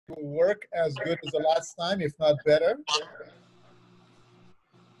will work as good as the last time, if not better.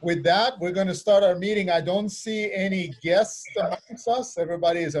 With that, we're going to start our meeting. I don't see any guests amongst us.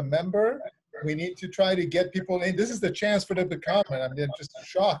 Everybody is a member. We need to try to get people in. This is the chance for them to come. And I'm just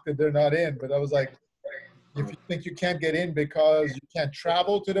shocked that they're not in. But I was like, if you think you can't get in because you can't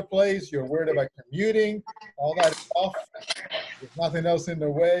travel to the place, you're worried about commuting, all that stuff, there's nothing else in the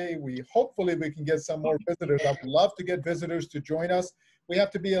way. Hopefully we can get some more visitors. I would love to get visitors to join us. We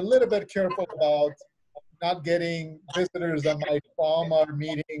have to be a little bit careful about not getting visitors that might bomb our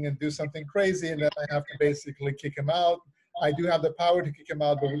meeting and do something crazy, and then I have to basically kick them out. I do have the power to kick them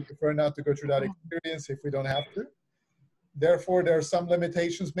out, but we prefer not to go through that experience if we don't have to. Therefore, there are some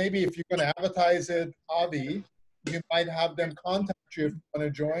limitations. Maybe if you're going to advertise it, Avi, you might have them contact you if you want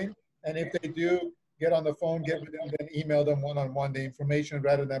to join. And if they do, get on the phone, get with them, then email them one-on-one the information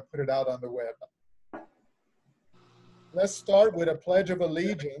rather than put it out on the web. Let's start with a Pledge of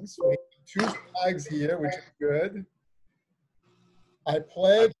Allegiance. We have 2 flags here, which is good. I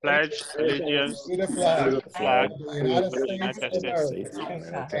pledge allegiance to the flag of the United States of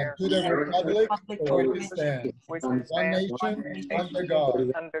America and to the republic for which it stands, one nation, under God,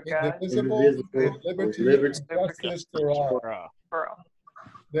 indivisible, with liberty and justice for all.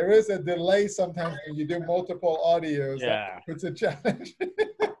 There is a delay sometimes when you do multiple audios. Yeah. It's a challenge.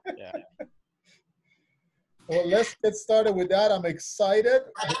 Yeah. Well, let's get started with that. I'm excited.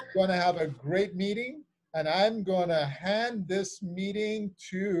 We're going to have a great meeting, and I'm going to hand this meeting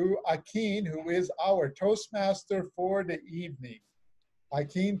to Akin, who is our Toastmaster for the evening.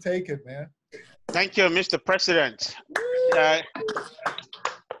 Akin, take it, man. Thank you, Mr. President.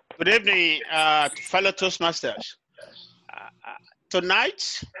 Good evening, fellow Toastmasters.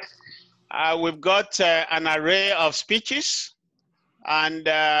 Tonight, we've got an array of speeches, and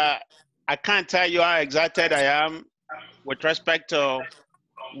I can't tell you how excited I am with respect to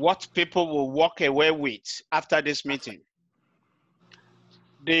what people will walk away with after this meeting.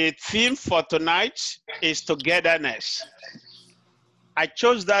 The theme for tonight is togetherness. I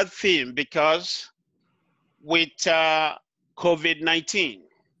chose that theme because with COVID-19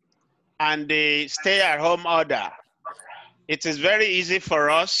 and the stay-at-home order, it is very easy for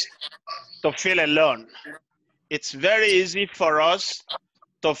us to feel alone. It's very easy for us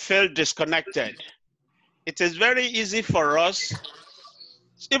to feel disconnected. It is very easy for us,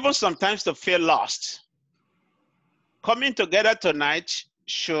 even sometimes, to feel lost. Coming together tonight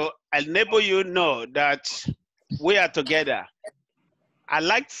should enable you to know that we are together. I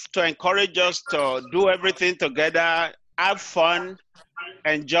like to encourage us to do everything together, have fun,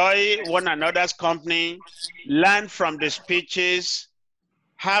 enjoy one another's company, learn from the speeches,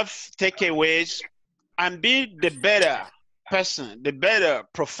 have takeaways, and be the better person, the better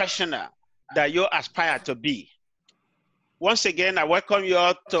professional that you aspire to be. Once again, I welcome you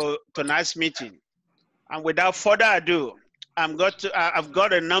all to tonight's meeting. And without further ado, I've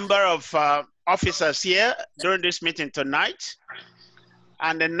got a number of officers here during this meeting tonight.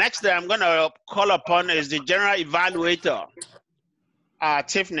 And the next that I'm going to call upon is the General Evaluator,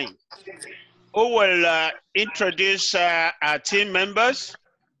 Tiffany, who will introduce our team members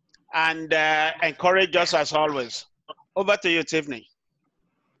and encourage us as always. Over to you, Tiffany.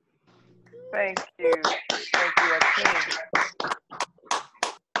 Thank you. Thank you, Akin.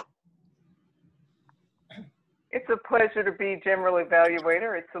 It's a pleasure to be General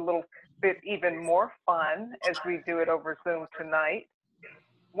Evaluator. It's a little bit even more fun as we do it over Zoom tonight.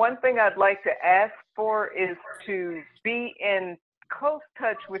 One thing I'd like to ask for is to be in close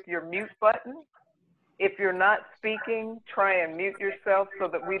touch with your mute button. If you're not speaking, try and mute yourself so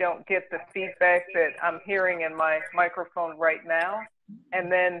that we don't get the feedback that I'm hearing in my microphone right now.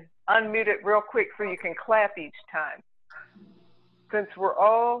 And then unmute it real quick so you can clap each time. Since we're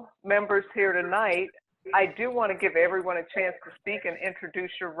all members here tonight, I do want to give everyone a chance to speak and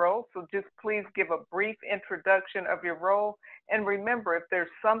introduce your role. So just please give a brief introduction of your role. And remember, if there's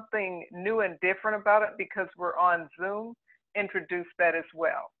something new and different about it because we're on Zoom, introduce that as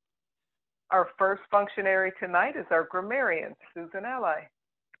well. Our first functionary tonight is our grammarian, Susan Ally.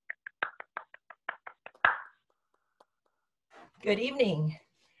 Good evening.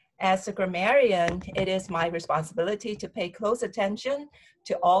 As a grammarian, it is my responsibility to pay close attention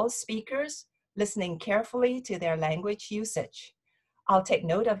to all speakers, listening carefully to their language usage. I'll take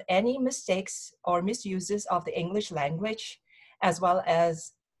note of any mistakes or misuses of the English language, as well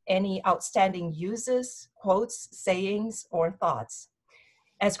as any outstanding uses, quotes, sayings, or thoughts.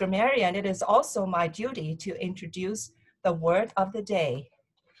 As grammarian, it is also my duty to introduce the word of the day.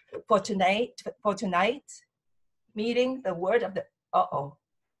 For tonight meeting, the word of the,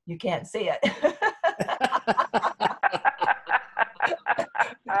 you can't say it.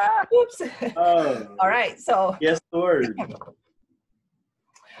 Oops. Oh, All right, so yes, Lord.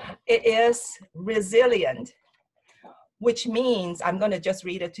 it is resilient, which means, I'm going to just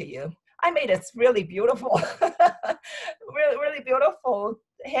read it to you. I made it really beautiful, really beautiful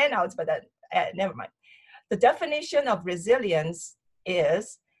handouts, but never mind. The definition of resilience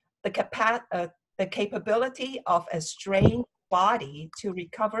is the capability of a strained body to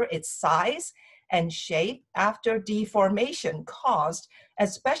recover its size and shape after deformation caused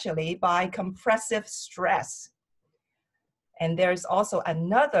especially by compressive stress. And there's also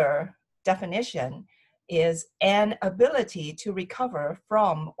another definition, is an ability to recover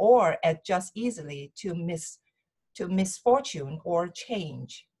from or adjust easily to misfortune or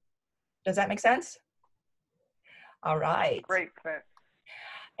change. Does that make sense? All right. Great sense.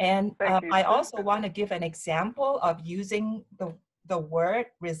 And Thank you, I also Susan. want to give an example of using the word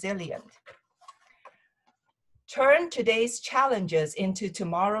resilient. Turn today's challenges into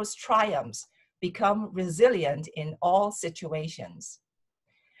tomorrow's triumphs. Become resilient in all situations.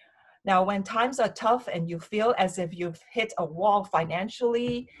 Now, when times are tough and you feel as if you've hit a wall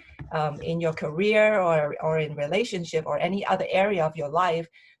financially, in your career or in relationship or any other area of your life,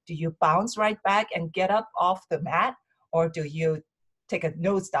 do you bounce right back and get up off the mat, or do you take a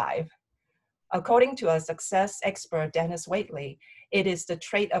nosedive? According to a success expert, Dennis Waitley, it is the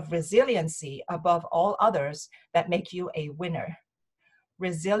trait of resiliency above all others that make you a winner.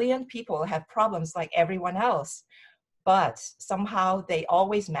 Resilient people have problems like everyone else, but somehow they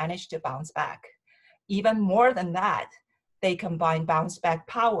always manage to bounce back. Even more than that, they combine bounce back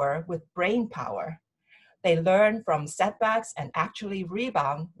power with brain power. They learn from setbacks and actually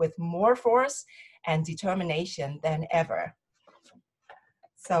rebound with more force and determination than ever.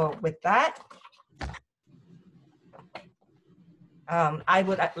 So with that, I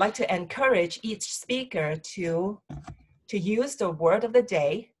would like to encourage each speaker to use the word of the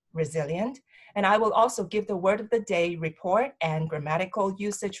day, resilient, and I will also give the word of the day report and grammatical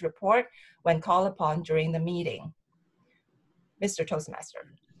usage report when called upon during the meeting. Mr.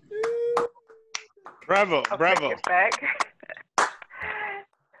 Toastmaster. Bravo, I'll bravo. take it back.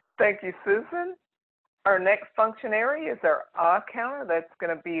 Thank you, Susan. Our next functionary is our counter. That's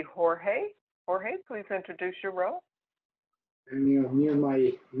going to be Jorge. Jorge, please introduce your role. And you mute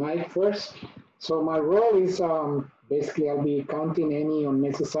my mic first. So my role is basically I'll be counting any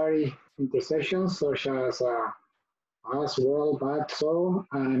unnecessary intersections such as as, well, but, so,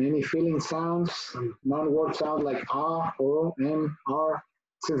 and any feeling sounds, and non-word sounds like o, m, r,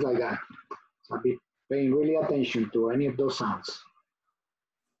 things like that. So I'll be paying really attention to any of those sounds.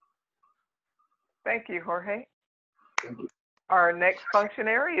 Thank you, Jorge. Thank you. Our next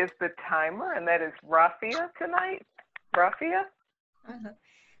functionary is the timer, and that is Rafia tonight. Rafia?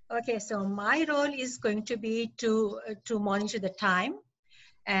 Okay, so my role is going to be to monitor the time,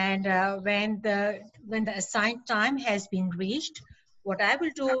 and when the assigned time has been reached, what I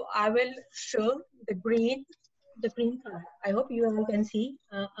will do, I will show the green color. I hope you all can see.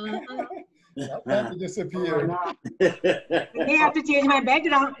 Time disappeared. Now, I may have to change my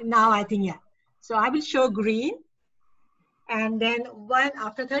background now, I think, yeah. So I will show green, and then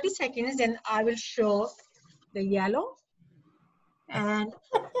after 30 seconds, then I will show the yellow, and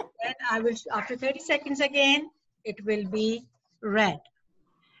then I will, after 30 seconds again, it will be red.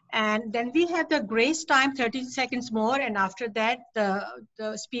 And then we have the grace time, 30 seconds more, and after that,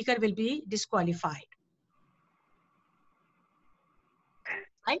 the speaker will be disqualified.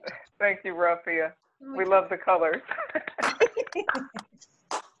 Right? Thank you, Rafia. We love the colors.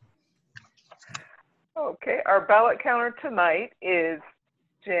 Okay, our ballot counter tonight is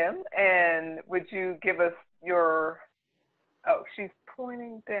Jim, and would you give us your, oh, she's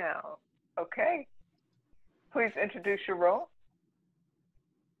pointing down. Okay. Please introduce your role.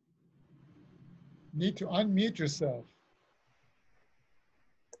 Need to unmute yourself.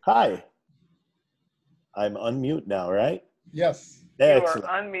 Hi. I'm unmute now, right? Yes. Excellent. You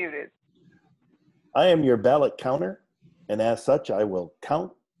are unmuted. I am your ballot counter, and as such, I will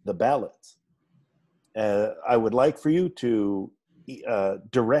count the ballots. I would like for you to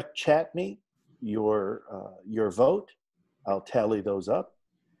direct chat me your vote. I'll tally those up,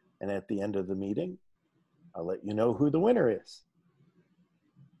 and at the end of the meeting, I'll let you know who the winner is.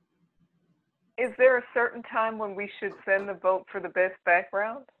 Is there a certain time when we should send the vote for the best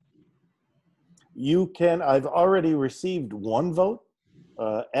background? You can, I've already received one vote.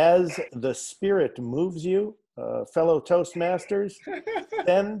 As the spirit moves you, fellow Toastmasters,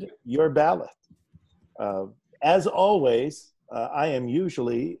 send your ballot. As always, I am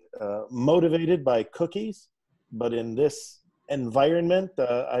usually motivated by cookies, but in this environment,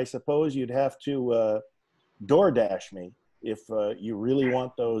 I suppose you'd have to DoorDash me if you really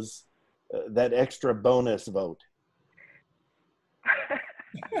want those that extra bonus vote.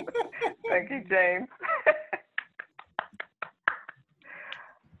 Thank you, James.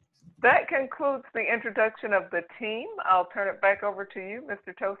 That concludes the introduction of the team. I'll turn it back over to you,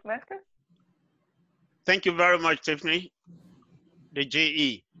 Mr. Toastmaster. Thank you very much, Tiffany, the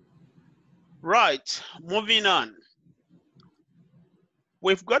GE. Right, moving on.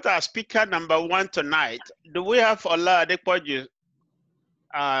 We've got our speaker number 1 tonight. Do we have Ola Adepoju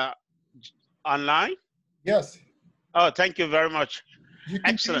online? Yes. Oh, thank you very much. You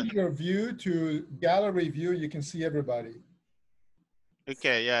can Excellent. change your view to gallery view. You can see everybody.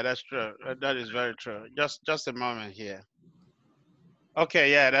 Okay, yeah, that's true. That is very true. Just a moment here.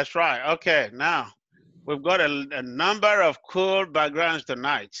 Okay, yeah, that's right. Okay, now we've got a number of cool backgrounds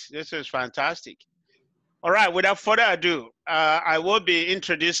tonight. This is fantastic. All right, without further ado, I will be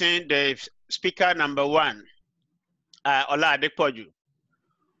introducing the speaker number 1, Ola Adepoju.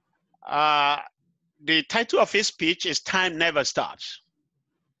 The title of his speech is Time Never Stops.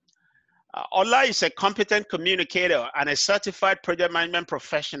 Ola is a competent communicator and a certified project management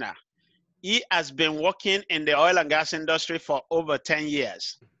professional. He has been working in the oil and gas industry for over 10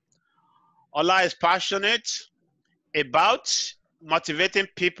 years. Ola is passionate about motivating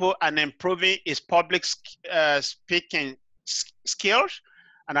people and improving his public speaking skills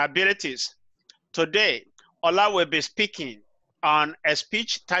and abilities. Today, Ola will be speaking on a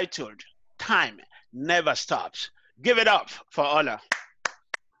speech titled Time Never Stops. Give it up for Ola.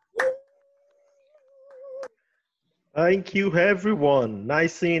 Thank you, everyone.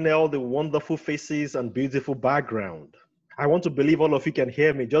 Nice seeing all the wonderful faces and beautiful background. I want to believe all of you can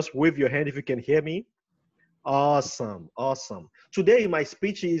hear me. Just wave your hand if you can hear me. Awesome, awesome. Today, my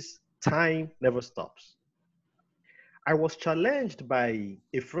speech is Time Never Stops. I was challenged by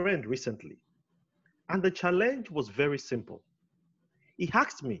a friend recently, and the challenge was very simple. He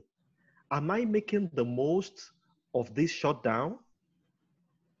asked me, am I making the most of this shutdown?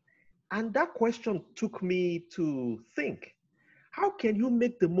 And that question took me to think, how can you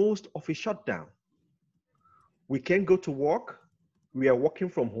make the most of a shutdown? We can't go to work. We are working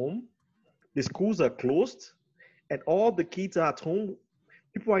from home. The schools are closed and all the kids are at home.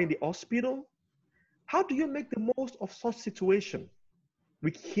 People are in the hospital. How do you make the most of such situation?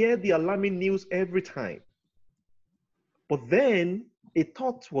 We hear the alarming news every time. But then a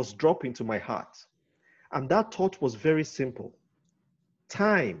thought was dropped into my heart. And that thought was very simple.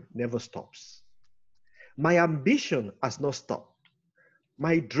 Time never stops. My ambition has not stopped.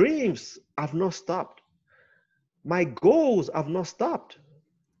 My dreams have not stopped. My goals have not stopped.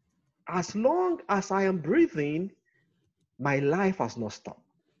 As long as I am breathing, my life has not stopped.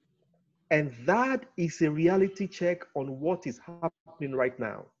 And that is a reality check on what is happening right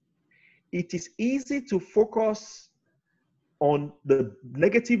now. It is easy to focus on the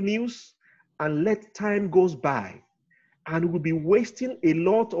negative news and let time goes by. And we'll be wasting a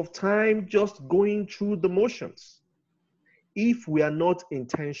lot of time just going through the motions if we are not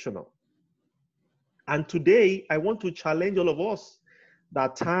intentional. And today, I want to challenge all of us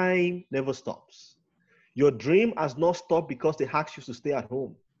that time never stops. Your dream has not stopped because they asked you to stay at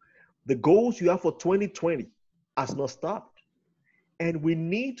home. The goals you have for 2020 has not stopped. And we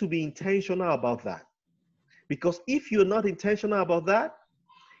need to be intentional about that. Because if you're not intentional about that,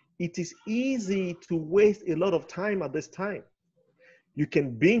 it is easy to waste a lot of time at this time. You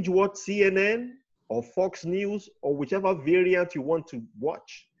can binge watch CNN or Fox News or whichever variant you want to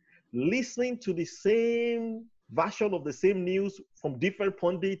watch, listening to the same version of the same news from different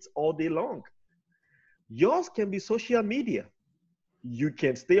pundits all day long. Yours can be social media. You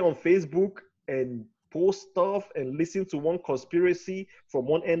can stay on Facebook and post stuff and listen to one conspiracy from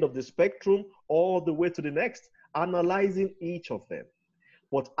one end of the spectrum all the way to the next, analyzing each of them.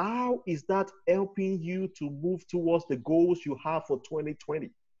 But how is that helping you to move towards the goals you have for 2020?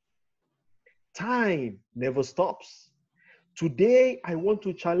 Time never stops. Today, I want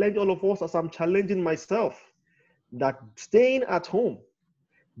to challenge all of us as I'm challenging myself that staying at home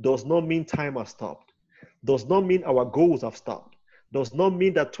does not mean time has stopped, does not mean our goals have stopped, does not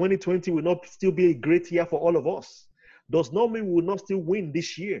mean that 2020 will not still be a great year for all of us, does not mean we will not still win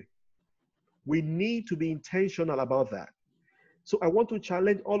this year. We need to be intentional about that. So I want to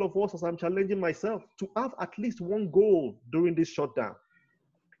challenge all of us as I'm challenging myself to have at least one goal during this shutdown.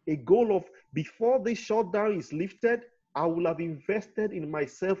 A goal of before this shutdown is lifted, I will have invested in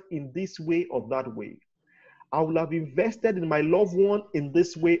myself in this way or that way. I will have invested in my loved one in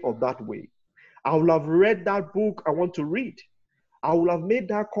this way or that way. I will have read that book I want to read. I will have made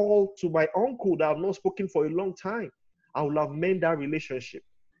that call to my uncle that I've not spoken for a long time. I will have made that relationship.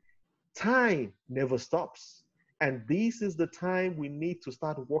 Time never stops. And this is the time we need to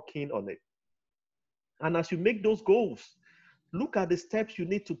start working on it. And as you make those goals, look at the steps you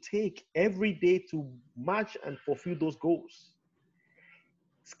need to take every day to match and fulfill those goals.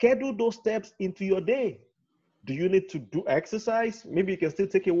 Schedule those steps into your day. Do you need to do exercise? Maybe you can still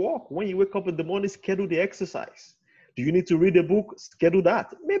take a walk. When you wake up in the morning, schedule the exercise. Do you need to read a book? Schedule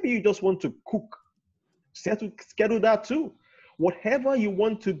that. Maybe you just want to cook. Schedule that too. Whatever you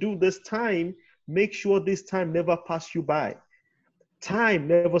want to do this time, make sure this time never pass you by. Time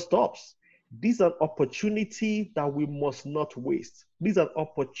never stops. This is an opportunity that we must not waste. This is an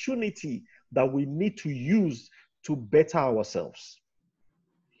opportunity that we need to use to better ourselves.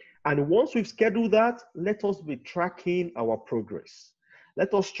 And once we've scheduled that, let us be tracking our progress.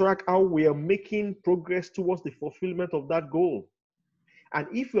 Let us track how we are making progress towards the fulfillment of that goal. And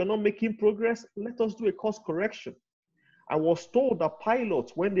if we are not making progress, let us do a course correction. I was told that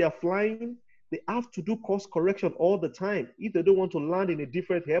pilots, when they are flying, they have to do course correction all the time if they don't want to land in a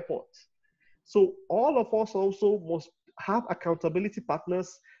different airport. So all of us also must have accountability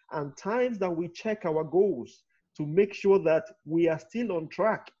partners and times that we check our goals to make sure that we are still on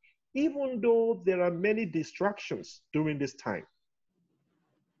track, even though there are many distractions during this time.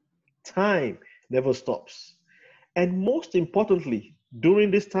 Time never stops. And most importantly,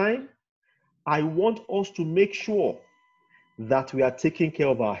 during this time, I want us to make sure that we are taking care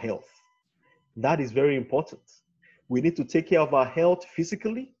of our health. That is very important. We need to take care of our health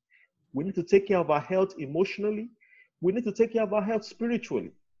physically. We need to take care of our health emotionally. We need to take care of our health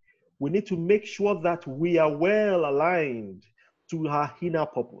spiritually. We need to make sure that we are well aligned to our inner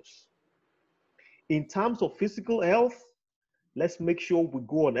purpose. In terms of physical health, let's make sure we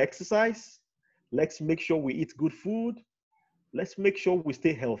go on exercise. Let's make sure we eat good food. Let's make sure we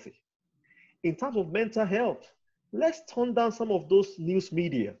stay healthy. In terms of mental health, let's turn down some of those news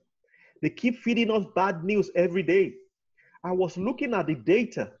media. They keep feeding us bad news every day. I was looking at the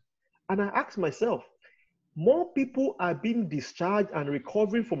data and I asked myself, more people are being discharged and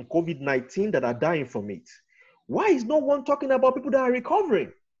recovering from COVID-19 than are dying from it. Why is no one talking about people that are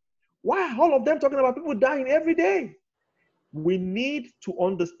recovering? Why are all of them talking about people dying every day? We need to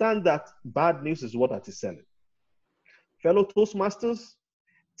understand that bad news is what that is selling. Fellow Toastmasters,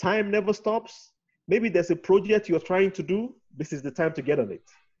 time never stops. Maybe there's a project you're trying to do. This is the time to get on it.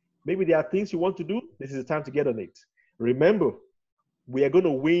 Maybe there are things you want to do. This is the time to get on it. Remember, we are going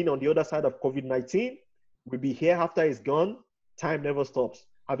to win on the other side of COVID-19. We'll be here after it's gone. Time never stops.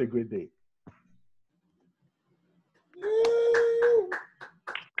 Have a great day.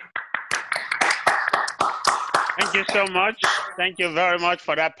 Thank you so much. Thank you very much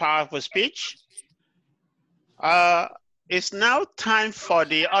for that powerful speech. It's now time for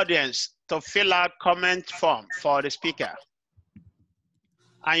the audience to fill out comment form for the speaker.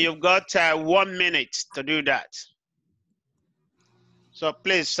 And you've got 1 minute to do that. So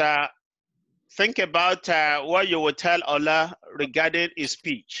please think about what you will tell Ola regarding his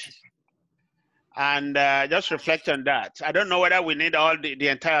speech. And just reflect on that. I don't know whether we need all the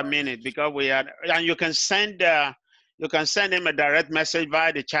entire minute because we are, and you can send him a direct message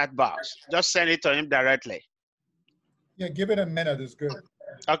via the chat box. Just send it to him directly. Yeah, give it a minute, it's good.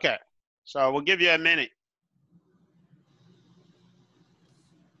 Okay, so we'll give you a minute.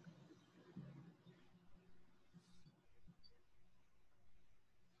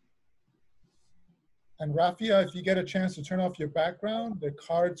 And Rafia, if you get a chance to turn off your background, the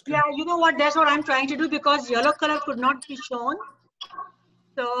cards. Yeah, you know what? That's what I'm trying to do because yellow color could not be shown.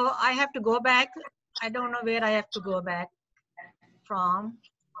 So I have to go back. I don't know where I have to go back from.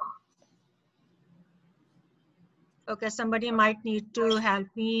 Okay, somebody might need to help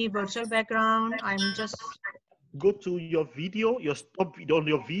me. Virtual background. I'm just. Go to your video, your stop video on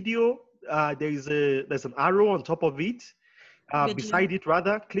your video. There's an arrow on top of it. Beside it,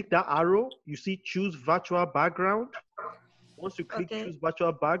 rather, click that arrow. You see choose virtual background. Once you click choose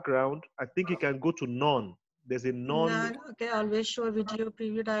virtual background, I think you can go to none. There's a none. Okay, always show video,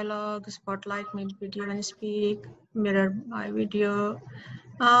 preview dialog, spotlight, mid video when you speak, mirror my video,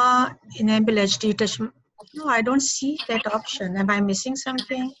 enable HD touch. No, I don't see that option. Am I missing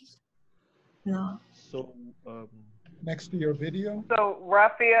something? No. So next to your video. So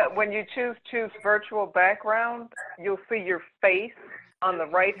Rafia, when you choose virtual background, you'll see your face on the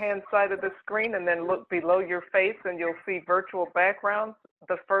right-hand side of the screen, and then look below your face and you'll see virtual backgrounds.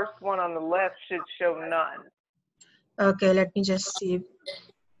 The first one on the left should show none. Okay, let me just see.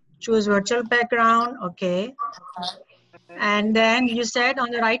 Choose virtual background, okay. And then you said on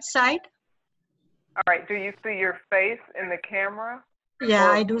the right side? All right, do you see your face in the camera?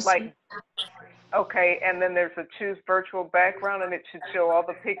 Yeah, I do see. Okay, and then there's a choose virtual background, and it should show all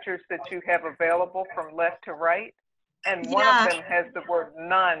the pictures that you have available from left to right. And one Yeah. of them has the word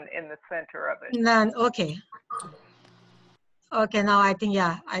none in the center of it. None. Okay. Okay, now I think,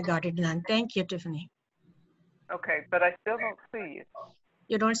 yeah, I got it. None. Thank you, Tiffany. Okay, but I still don't see you.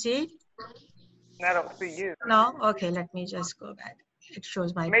 You don't see it? And I don't see you. No? Okay, let me just go back. It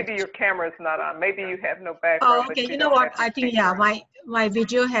shows my Maybe your camera's not on. Maybe you have no Oh, background. but okay. You know don't what? have the I think, speaker yeah, on. my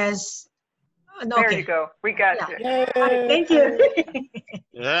video has, no, There okay. you go. We got Yeah. you. Hi, thank you.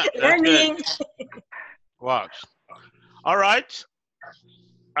 Yeah, that's good. Learning. Works. All right.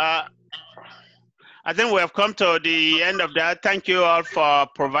 I think we have come to the end of that. Thank you all for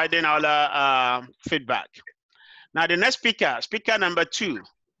providing all the feedback. Now, the next speaker, speaker number 2,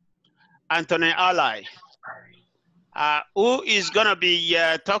 Anthony Alai, who is going to be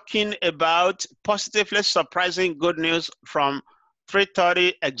talking about positively surprising good news from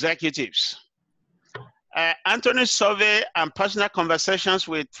 330 executives. Anthony's survey and personal conversations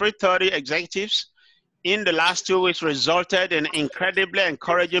with 330 executives in the last 2 weeks resulted in incredibly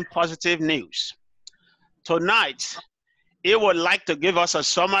encouraging positive news. Tonight, he would like to give us a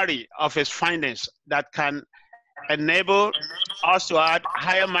summary of his findings that can enable us to add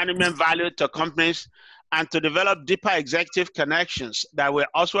higher management value to companies and to develop deeper executive connections that will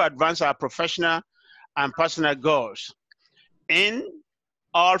also advance our professional and personal goals in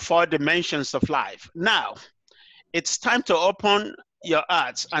all 4 dimensions of life. Now, it's time to open your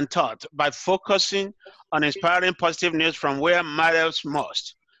hearts and thoughts by focusing on inspiring positive news from where matters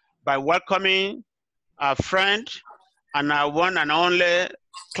most, by welcoming our friend and our one and only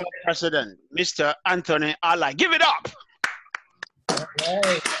club president, Mr. Anthony Alai. Give it up. All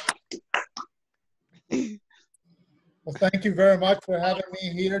right. Well, thank you very much for having me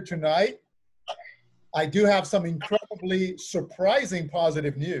here tonight. I do have some incredibly surprising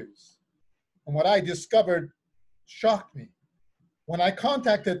positive news. And what I discovered shocked me. When I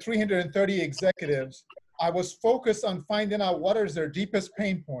contacted 330 executives, I was focused on finding out what is their deepest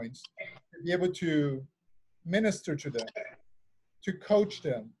pain points to be able to minister to them, to coach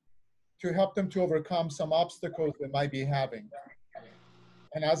them, to help them to overcome some obstacles they might be having.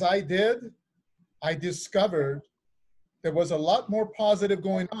 And as I did, I discovered there was a lot more positive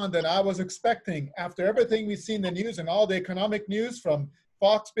going on than I was expecting. After everything we see in the news and all the economic news from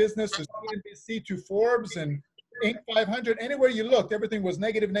Fox Business to CNBC to Forbes and Inc. 500, anywhere you looked, everything was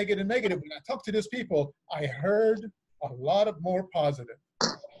negative, negative, negative. When I talked to these people, I heard a lot of more positive.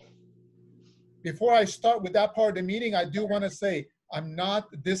 Before I start with that part of the meeting, I do want to say I'm not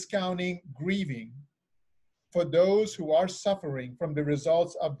discounting grieving for those who are suffering from the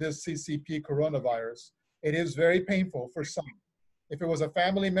results of this CCP coronavirus. It is very painful for some. If it was a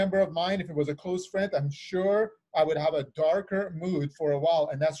family member of mine, if it was a close friend, I'm sure I would have a darker mood for a while,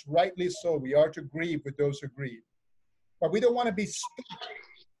 and that's rightly so. We are to grieve with those who grieve. But we don't want to be stuck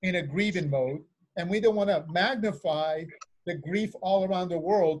in a grieving mode, and we don't want to magnify the grief all around the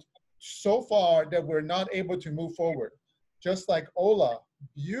world so far that we're not able to move forward. Just like Ola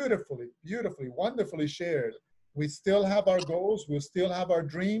beautifully, wonderfully shared, we still have our goals, we still have our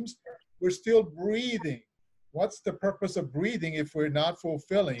dreams, we're still breathing. What's the purpose of breathing if we're not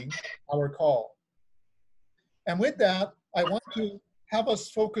fulfilling our call? And with that, I want to have us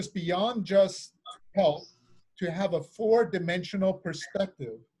focus beyond just health to have a 4-dimensional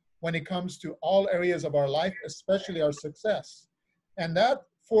perspective when it comes to all areas of our life, especially our success. And that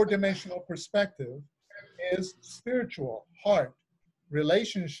 4-dimensional perspective is spiritual, heart,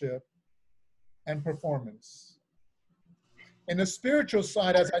 relationship, and performance. In the spiritual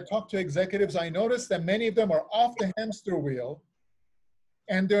side, as I talk to executives, I notice that many of them are off the hamster wheel,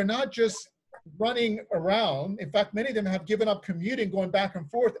 and they're not just running around. In fact, many of them have given up commuting, going back and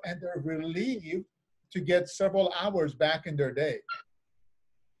forth, and they're relieved to get several hours back in their day.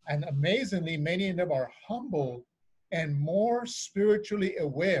 And amazingly, many of them are humble and more spiritually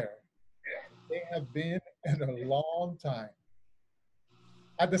aware than they have been in a long time.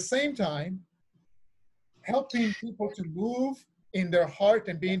 At the same time, helping people to move in their heart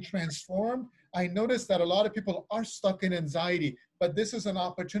and being transformed, I noticed that a lot of people are stuck in anxiety, but this is an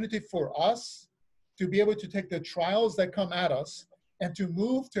opportunity for us to be able to take the trials that come at us and to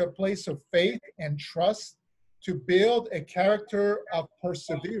move to a place of faith and trust to build a character of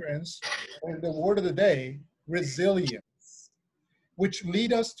perseverance, or the word of the day, resilience, which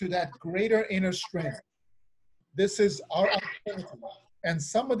lead us to that greater inner strength. This is our opportunity. And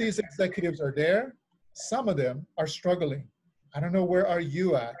some of these executives are there, some of them are struggling. I don't know, where are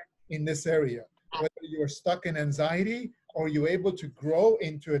you at in this area? Whether you're stuck in anxiety or you're able to grow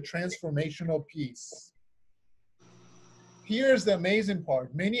into a transformational piece. Here's the amazing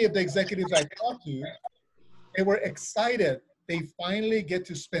part. Many of the executives I talked to, they were excited. They finally get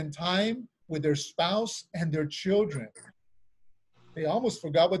to spend time with their spouse and their children. They almost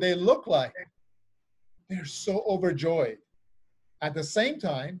forgot what they look like. They're so overjoyed. At the same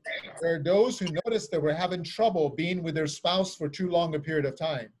time, there are those who noticed they were having trouble being with their spouse for too long a period of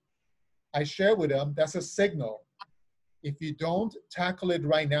time. I share with them, that's a signal. If you don't tackle it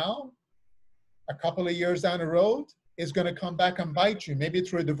right now, a couple of years down the road, it's going to come back and bite you, maybe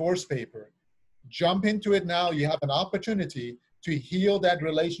through a divorce paper. Jump into it now. You have an opportunity to heal that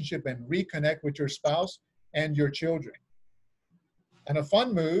relationship and reconnect with your spouse and your children. In a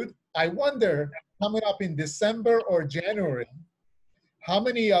fun mood, I wonder, coming up in December or January, how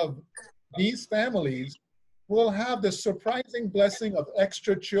many of these families will have the surprising blessing of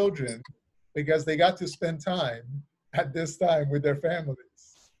extra children because they got to spend time at this time with their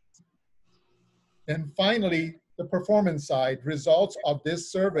families. And finally, the performance side, results of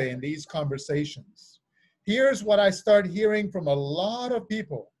this survey and these conversations. Here's what I start hearing from a lot of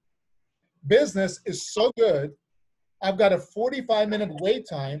people. Business is so good, I've got a 45-minute wait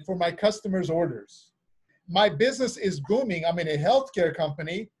time for my customers' orders. My business is booming. I'm in a healthcare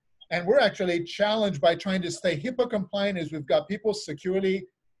company, and we're actually challenged by trying to stay HIPAA compliant as we've got people securely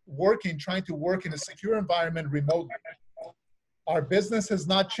working, trying to work in a secure environment remotely. Our business has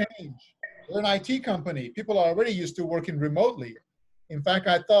not changed. We're an IT company. People are already used to working remotely. In fact,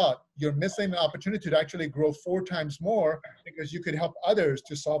 I thought you're missing an opportunity to actually grow 4 times more because you could help others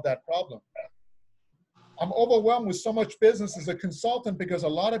to solve that problem. I'm overwhelmed with so much business as a consultant because a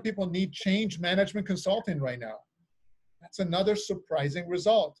lot of people need change management consulting right now. That's another surprising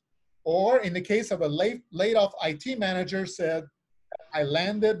result. Or in the case of a laid off IT manager said, I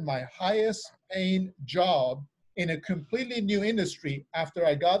landed my highest paying job in a completely new industry after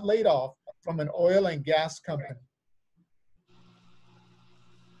I got laid off from an oil and gas company.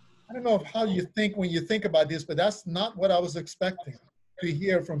 I don't know how you think when you think about this, but that's not what I was expecting to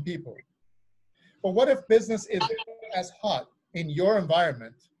hear from people. But what if business is as hot in your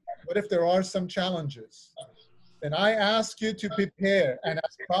environment? What if there are some challenges? Then I ask you to prepare, and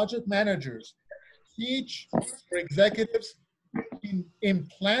as project managers, teach your executives,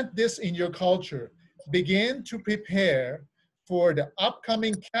 implant this in your culture. Begin to prepare for the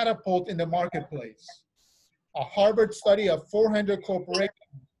upcoming catapult in the marketplace. A Harvard study of 400 corporations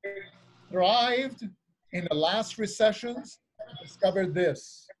thrived in the last recessions discovered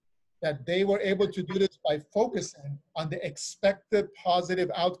this, that they were able to do this by focusing on the expected positive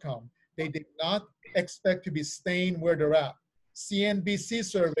outcome. They did not expect to be staying where they're at. CNBC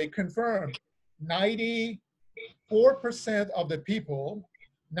survey confirmed 94% of the people,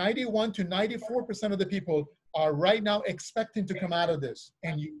 91 to 94% of the people are right now expecting to come out of this,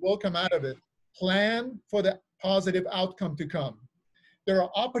 and you will come out of it. Plan for the positive outcome to come. There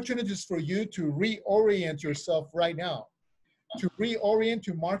are opportunities for you to reorient yourself right now, to reorient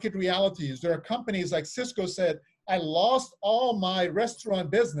to market realities. There are companies like Cisco said, I lost all my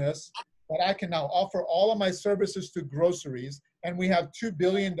restaurant business, but I can now offer all of my services to groceries, and we have $2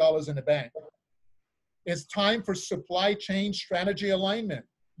 billion in the bank. It's time for supply chain strategy alignment.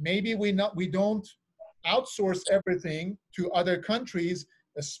 Maybe we don't outsource everything to other countries,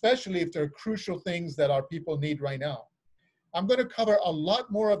 especially if there are crucial things that our people need right now. I'm going to cover a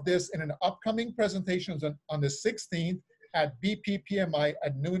lot more of this in an upcoming presentations on the 16th at BPPMI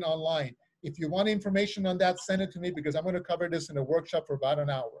at noon online. If you want information on that, send it to me because I'm going to cover this in a workshop for about an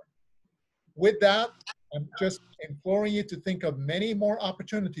hour. With that, I'm just imploring you to think of many more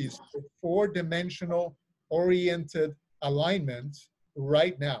opportunities for 4-dimensional oriented alignment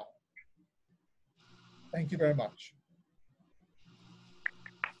right now. Thank you very much.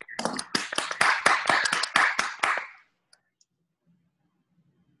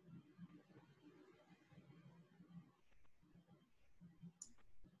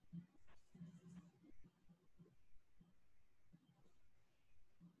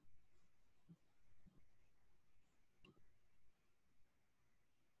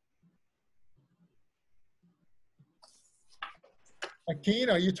 Akin,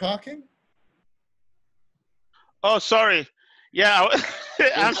 are you talking? Oh, sorry. Yeah,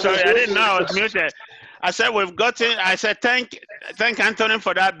 I'm sorry. I didn't know I was muted. I said I said thank Anthony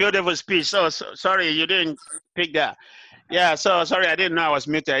for that beautiful speech. So sorry you didn't pick that. Yeah, so sorry I didn't know I was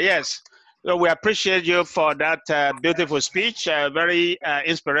muted. Yes, so we appreciate you for that beautiful speech, very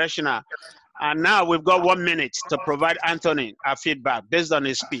inspirational. And now we've got 1 minute to provide Anthony our feedback based on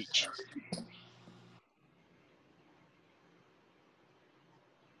his speech.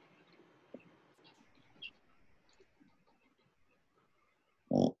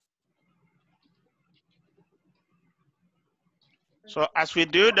 So as we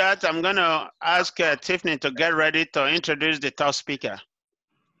do that, I'm going to ask Tiffany to get ready to introduce the top speaker.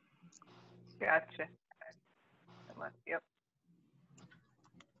 Gotcha. Yep.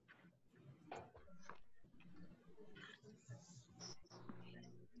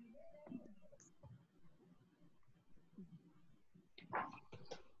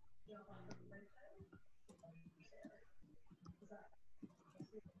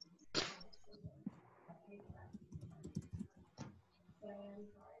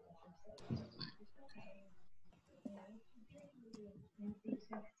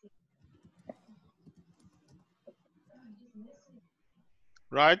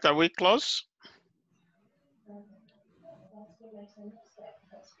 Right, are we close?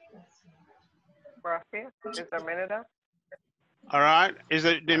 Rafi, is our minute up? All right, is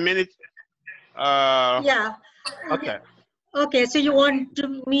it the minute? Yeah. Okay. Okay, so you want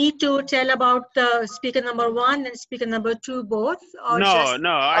me to tell about speaker number 1 and speaker number 2 both? Or No, just...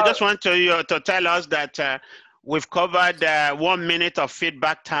 no, I just want you to tell us that we've covered 1 minute of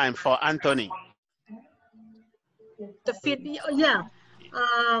feedback time for Anthony. The feedback, yeah.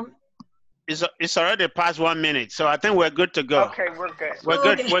 It's already past 1 minute, so I think we're good to go. Okay, we're good. We're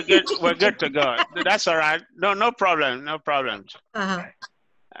good. Okay. We're good. We're good to go. That's all right. No problem. No problem. Uh-huh.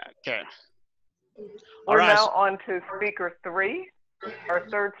 Okay. We're right. now on to speaker 3. Our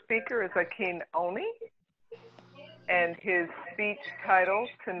third speaker is Akin Oni, and his speech title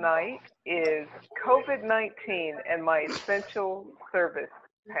tonight is COVID-19 and My Essential Services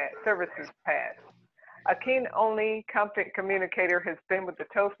Pass. Akin Oni, competent communicator, has been with the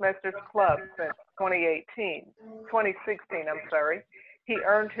Toastmasters Club since 2016, I'm sorry. He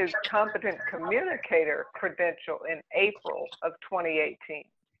earned his competent communicator credential in April of 2018.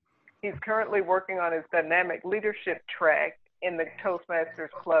 He's currently working on his dynamic leadership track in the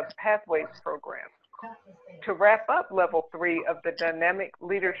Toastmasters Club Pathways program. To wrap up level 3 of the dynamic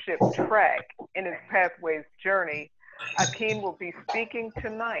leadership track in his Pathways journey, Akin will be speaking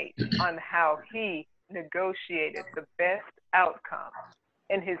tonight on how he negotiated the best outcome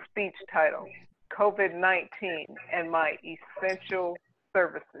in his speech title, COVID-19 and My Essential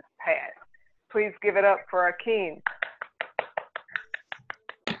Services Pass. Please give it up for Akin.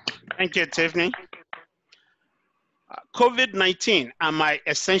 Thank you, Tiffany. COVID-19 and My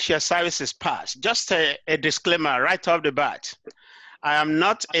Essential Services Pass. Just a disclaimer right off the bat. I am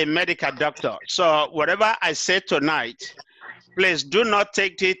not a medical doctor, so whatever I say tonight, please do not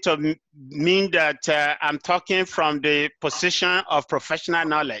take it to mean that I'm talking from the position of professional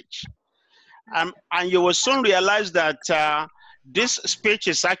knowledge. And you will soon realize that this speech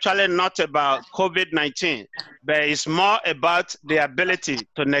is actually not about COVID-19, but it's more about the ability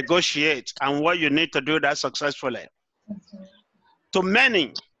to negotiate and what you need to do that successfully. To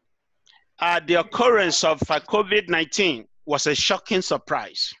many, the occurrence of COVID-19 was a shocking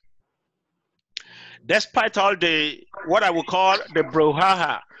surprise. Despite all the, what I would call the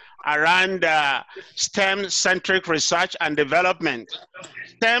brouhaha around STEM-centric research and development.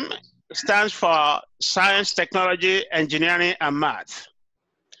 STEM stands for science, technology, engineering, and math.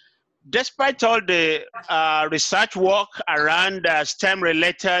 Despite all the research work around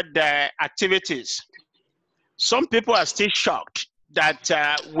STEM-related activities, some people are still shocked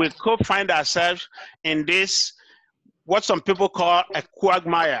that we could find ourselves in this, what some people call a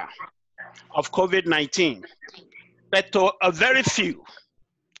quagmire of COVID-19. But to a very few,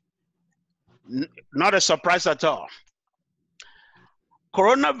 not a surprise at all.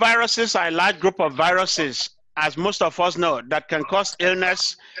 Coronaviruses are a large group of viruses, as most of us know, that can cause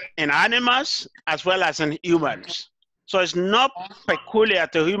illness in animals as well as in humans. So it's not peculiar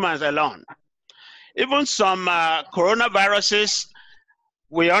to humans alone. Even some coronaviruses,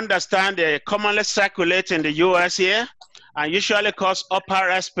 we understand they commonly circulate in the US here and usually cause upper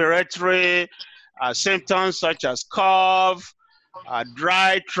respiratory symptoms such as cough,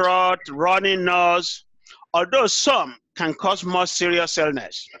 dry throat, runny nose, although some can cause more serious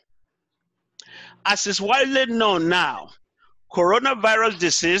illness. As is widely known now, coronavirus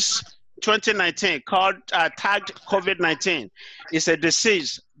disease 2019, called tagged COVID-19, is a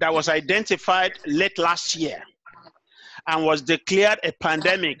disease that was identified late last year and was declared a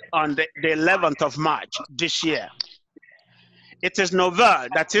pandemic on the 11th of March this year. It is novel,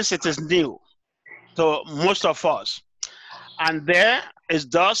 that is, it is new to most of us. And there is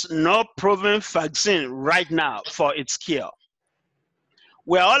thus no proven vaccine right now for its cure.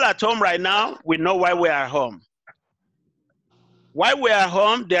 We're all at home right now. We know why we're at home. While we're at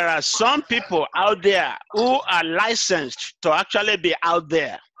home, there are some people out there who are licensed to actually be out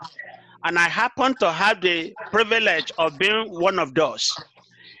there. And I happen to have the privilege of being one of those.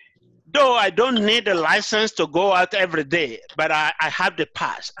 Though I don't need a license to go out every day, but I have the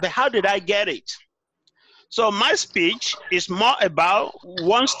pass. But how did I get it? So my speech is more about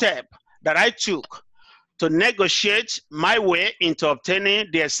one step that I took to negotiate my way into obtaining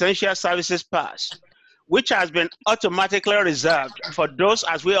the Essential Services Pass, which has been automatically reserved for those,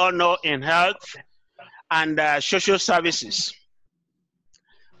 as we all know, in health and social services.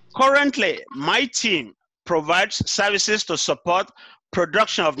 Currently, my team provides services to support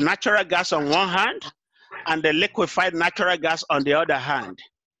production of natural gas on one hand and the liquefied natural gas on the other hand.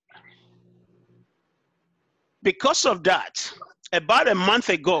 Because of that, about a month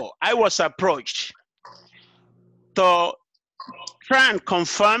ago, I was approached to try and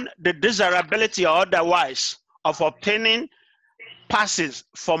confirm the desirability or otherwise of obtaining passes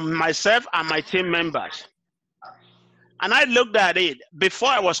for myself and my team members. And I looked at it. Before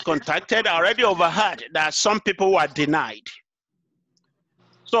I was contacted, I already overheard that some people were denied.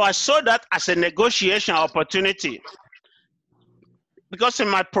 So I saw that as a negotiation opportunity, because in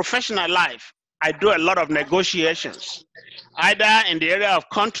my professional life, I do a lot of negotiations, either in the area of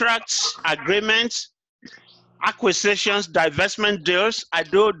contracts, agreements, acquisitions, divestment deals. I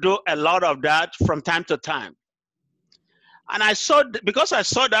do a lot of that from time to time. And I saw, because I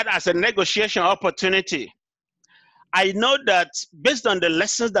saw that as a negotiation opportunity, I know that based on the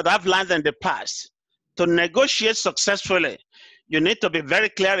lessons that I've learned in the past, to negotiate successfully, you need to be very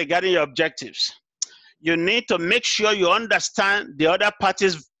clear regarding your objectives. You need to make sure you understand the other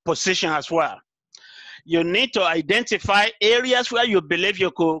party's position as well. You need to identify areas where you believe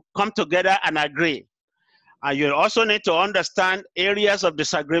you could come together and agree. And you also need to understand areas of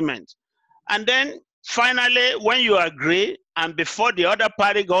disagreement. And then finally, when you agree, and before the other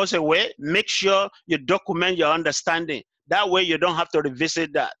party goes away, make sure you document your understanding. That way you don't have to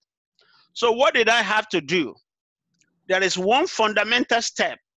revisit that. So what did I have to do? There is one fundamental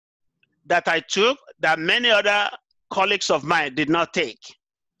step that I took that many other colleagues of mine did not take.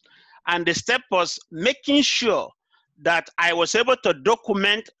 And the step was making sure that I was able to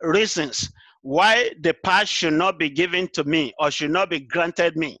document reasons why the pass should not be given to me or should not be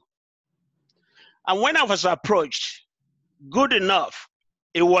granted me. And when I was approached, good enough,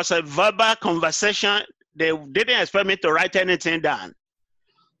 it was a verbal conversation. They didn't expect me to write anything down.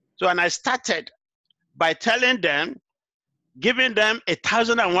 So, and I started by telling them, giving them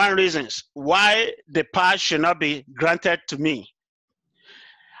 1,001 reasons why the pass should not be granted to me.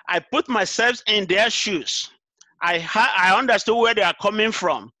 I put myself in their shoes. I understood where they are coming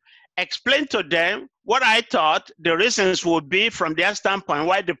from, explained to them what I thought the reasons would be from their standpoint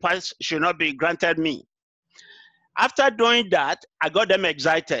why the pass should not be granted me. After doing that, I got them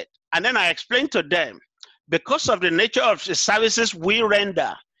excited. And then I explained to them, because of the nature of the services we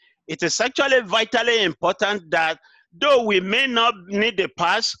render, it is actually vitally important that though we may not need the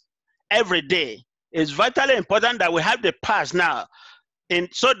pass every day, it's vitally important that we have the pass now,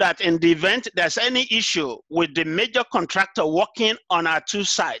 so that in the event there's any issue with the major contractor working on our two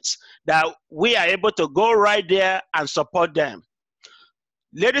sites, that we are able to go right there and support them.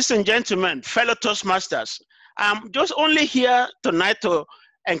 Ladies and gentlemen, fellow Toastmasters, I'm just only here tonight to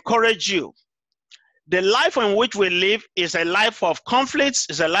encourage you. The life in which we live is a life of conflicts,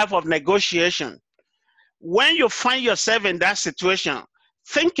 is a life of negotiation. When you find yourself in that situation,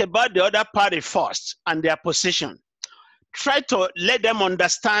 think about the other party first and their position. Try to let them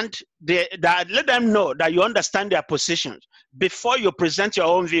understand, let them know that you understand their positions before you present your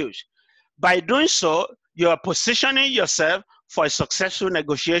own views. By doing so, you are positioning yourself for a successful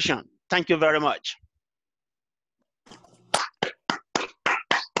negotiation. Thank you very much.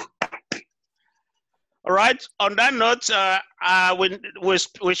 All right, on that note,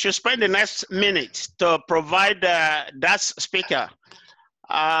 we should spend the next minute to provide that speaker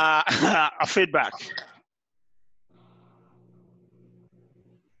a feedback.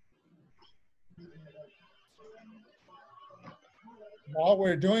 While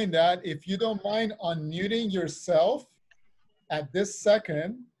we're doing that, if you don't mind unmuting yourself at this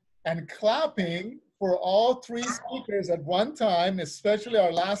second and clapping for all three speakers at one time, especially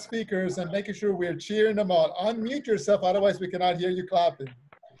our last speakers, and making sure we're cheering them on. Unmute yourself, otherwise we cannot hear you clapping.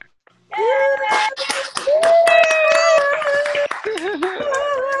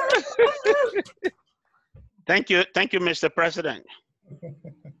 Thank you, Mr. President.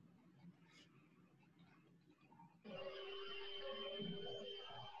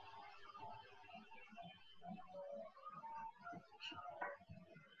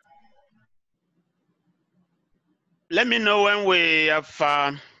 Let me know when we have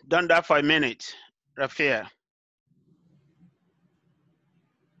done that for a minute, Rafia.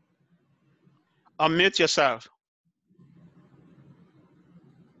 Unmute yourself,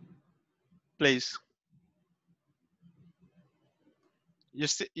 please.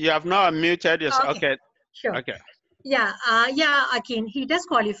 You have not unmuted yourself. Okay. Sure. Okay. Yeah, Akin, he does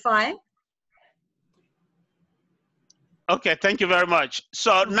qualify. Okay, thank you very much.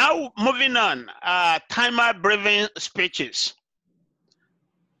 So now moving on, timer briefing speeches.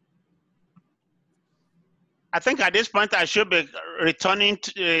 I think at this point I should be returning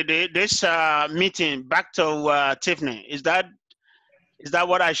to this meeting back to Tiffany. Is that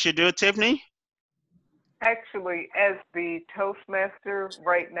what I should do, Tiffany? Actually, as the Toastmaster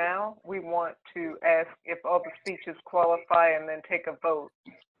right now, we want to ask if all the speeches qualify and then take a vote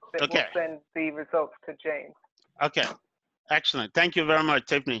that Okay. will send the results to James. Okay, excellent. Thank you very much,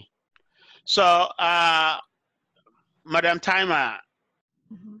 Tiffany. So, Madam Timer,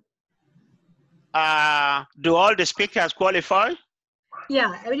 do all the speakers qualify?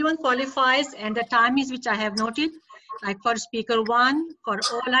 Yeah, everyone qualifies, and the time is which I have noted. Like for speaker 1, for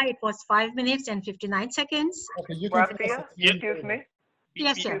Ola, it was 5 minutes and 59 seconds. Okay, you can. Raffia, excuse me.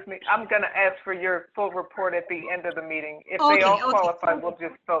 Yes, sir. Excuse me. I'm going to ask for your full report at the end of the meeting. If Okay, they all okay. qualify, we'll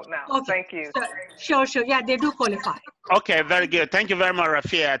just vote now. Okay. Thank you. Sure. Yeah, they do qualify. Okay, very good. Thank you very much,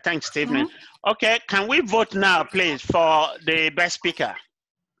 Rafia. Thanks, Tiffany. Okay, can we vote now, please, for the best speaker?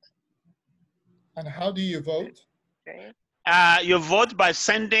 And how do you vote? James? You vote by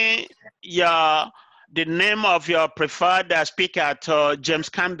sending the name of your preferred speaker to James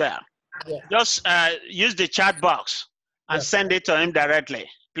Campbell. Yeah. Just use the chat box and Yes. send it to him directly,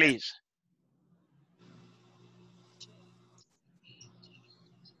 please.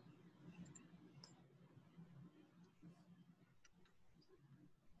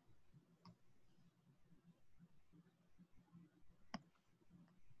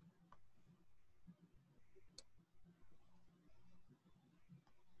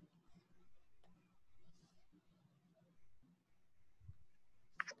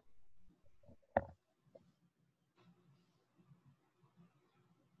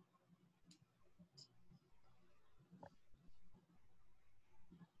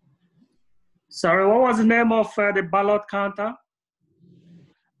 Sorry, what was the name of the ballot counter?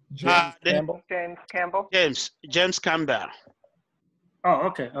 James Campbell? James Campbell? James Campbell. Oh,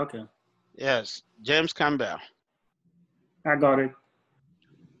 okay. Yes, James Campbell. I got it.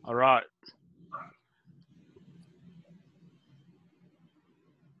 All right.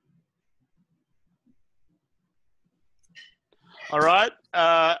 All right.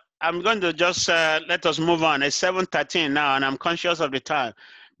 I'm going to just let us move on. It's 7:13 now, and I'm conscious of the time.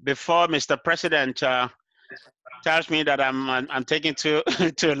 Before Mr. President tells me that I'm taking too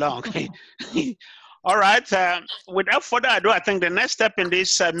long. All right. Without further ado, I think the next step in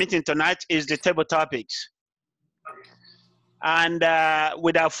this meeting tonight is the table topics. And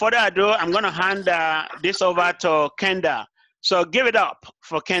without further ado, I'm going to hand this over to Kenda. So give it up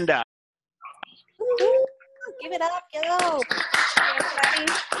for Kenda. Give it up,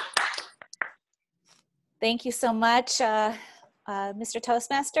 everybody. Thank you so much, Mr.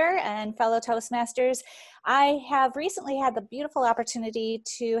 Toastmaster and fellow Toastmasters. I have recently had the beautiful opportunity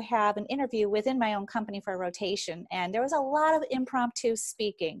to have an interview within my own company for a rotation, and there was a lot of impromptu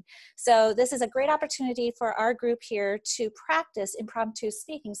speaking. So this is a great opportunity for our group here to practice impromptu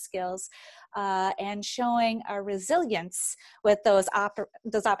speaking skills and showing our resilience with those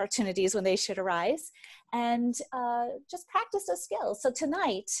opportunities when they should arise, and just practice those skills. So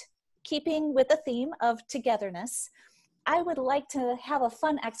tonight, keeping with the theme of togetherness, I would like to have a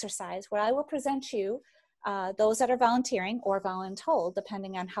fun exercise where I will present you, those that are volunteering or voluntold,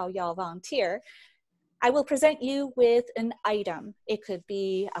 depending on how y'all volunteer. I will present you with an item. It could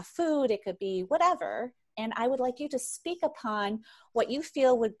be a food, it could be whatever, and I would like you to speak upon what you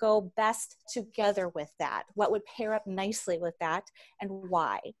feel would go best together with that, what would pair up nicely with that, and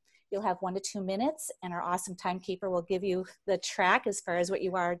why. You'll have 1 to 2 minutes, and our awesome timekeeper will give you the track as far as what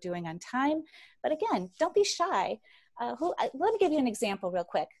you are doing on time. But again, don't be shy. Let me give you an example real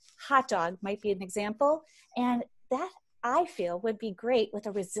quick. Hot dog might be an example, and that I feel would be great with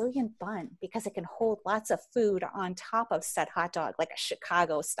a resilient bun because it can hold lots of food on top of said hot dog, like a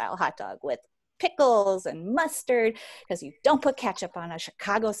Chicago style hot dog with pickles and mustard, because you don't put ketchup on a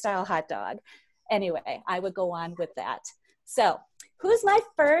Chicago style hot dog. Anyway, I would go on with that. So who's my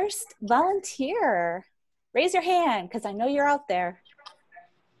first volunteer? Raise your hand because I know you're out there.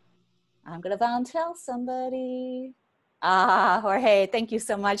 I'm going to volunteer somebody. Jorge, thank you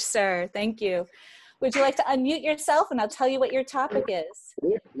so much, sir. Thank you. Would you like to unmute yourself and I'll tell you what your topic is?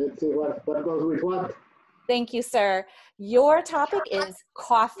 Let's see what goes with what. Thank you, sir. Your topic is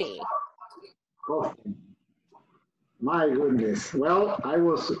coffee. Coffee. My goodness. Well, I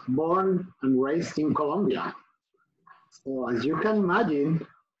was born and raised in Colombia. So as you can imagine,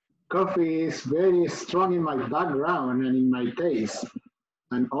 coffee is very strong in my background and in my taste.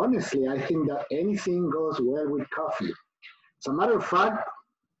 And honestly, I think that anything goes well with coffee. As a matter of fact,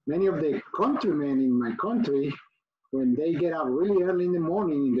 many of the countrymen in my country when they get up really early in the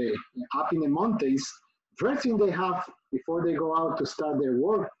morning, up in the mountains, first thing they have before they go out to start their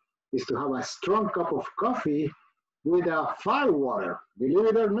work is to have a strong cup of coffee with a fire water, believe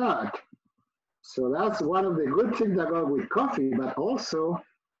it or not. So that's one of the good things that go with coffee. But also,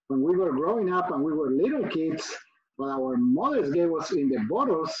 when we were growing up and we were little kids, what our mothers gave us in the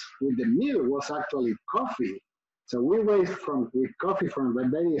bottles with the milk was actually coffee. So we raised with coffee from a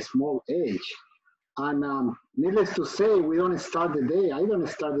very small age. And needless to say, we don't start the day. I don't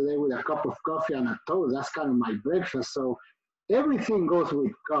start the day with a cup of coffee and a toast. That's kind of my breakfast. So everything goes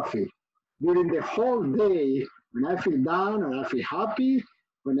with coffee. During the whole day, when I feel down or I feel happy,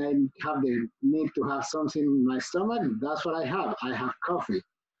 when I have the need to have something in my stomach, that's what I have. I have coffee.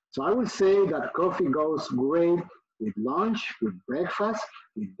 So I would say that coffee goes great with lunch, with breakfast,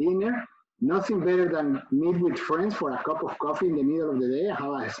 with dinner. Nothing better than meet with friends for a cup of coffee in the middle of the day,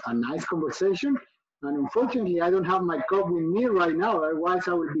 have a nice conversation. And unfortunately, I don't have my cup with me right now. Otherwise,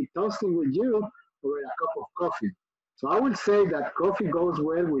 I would be toasting with you over a cup of coffee. So I would say that coffee goes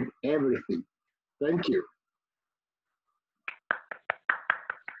well with everything. Thank you.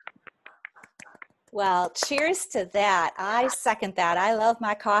 Well, cheers to that. I second that. I love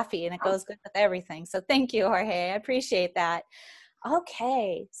my coffee and it goes good with everything. So thank you, Jorge. I appreciate that.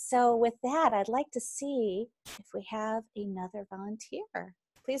 Okay, so with that, I'd like to see if we have another volunteer.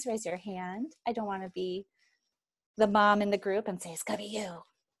 Please raise your hand. I don't want to be the mom in the group and say, it's going to be you.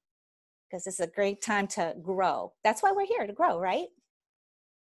 Because this is a great time to grow. That's why we're here, to grow, right?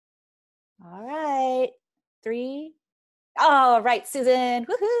 All right, 3. All right, Susan,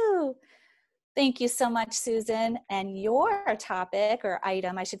 woohoo. Thank you so much, Susan. And your topic, or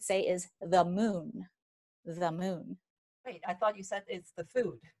item, I should say, is the moon. The moon. Wait, I thought you said it's the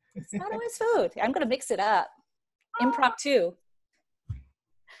food. It's not always food. I'm going to mix it up. Impromptu.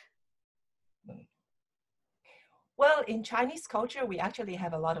 Well, in Chinese culture, we actually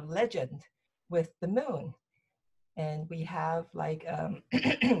have a lot of legend with the moon. And we have like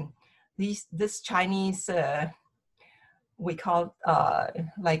this Chinese, we call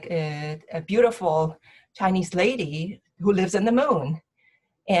like a beautiful Chinese lady who lives in the moon.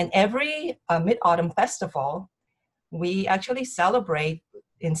 And every Mid-Autumn Festival, we actually celebrate,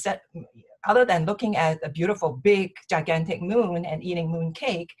 instead, other than looking at a beautiful, big, gigantic moon and eating moon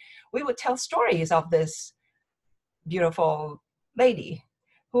cake, we would tell stories of this beautiful lady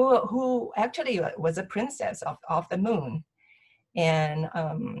who actually was a princess of the moon. And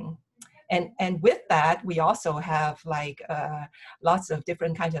with that, we also have like lots of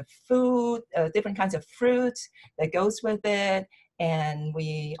different kinds of food, different kinds of fruits that goes with it. And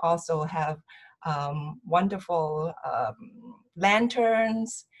we also have wonderful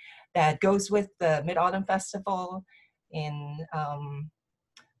lanterns that goes with the Mid-Autumn Festival. And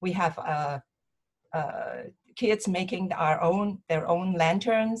we have kids making their own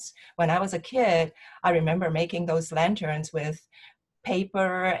lanterns. When I was a kid, I remember making those lanterns with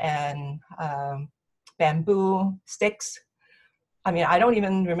paper and bamboo sticks. I mean, I don't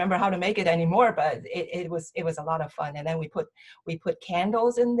even remember how to make it anymore, but it was a lot of fun. And then we put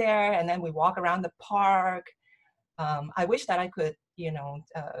candles in there, and then we walk around the park. I wish that I could,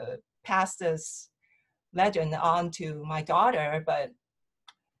 pass this legend on to my daughter, but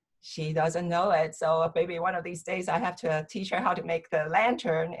she doesn't know it. So maybe one of these days I have to teach her how to make the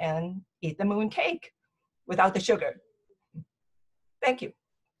lantern and eat the moon cake without the sugar. Thank you.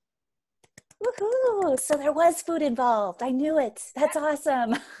 Woohoo! So there was food involved. I knew it. That's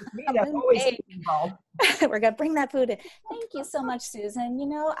awesome. Always food involved. We're going to bring that food in. Thank you so much, Susan.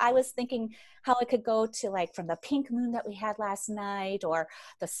 I was thinking how it could go to like from the pink moon that we had last night or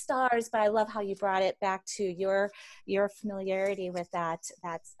the stars, but I love how you brought it back to your familiarity with that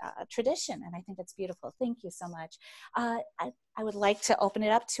tradition. And I think that's beautiful. Thank you so much. I would like to open it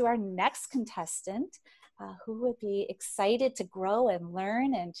up to our next contestant. Who would be excited to grow and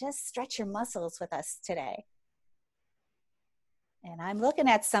learn and just stretch your muscles with us today? And I'm looking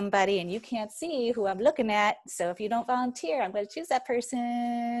at somebody and you can't see who I'm looking at. So if you don't volunteer, I'm going to choose that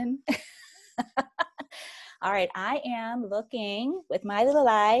person. All right, I am looking with my little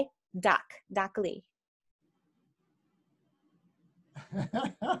eye, Doc Lee.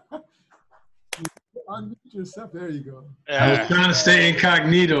 Unmute yourself. There you go. I was trying to stay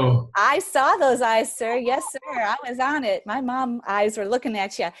incognito. I saw those eyes, sir. Yes, sir. I was on it. My mom eyes were looking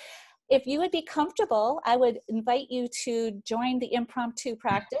at you. If you would be comfortable, I would invite you to join the impromptu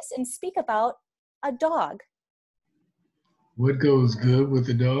practice and speak about a dog. What goes good with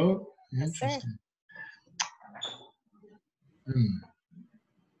the dog? Interesting. Yes,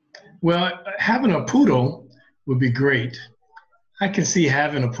 well, having a poodle would be great. I can see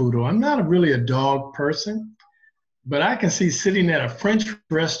having a poodle. I'm not really a dog person, but I can see sitting at a French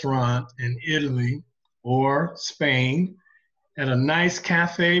restaurant in Italy or Spain at a nice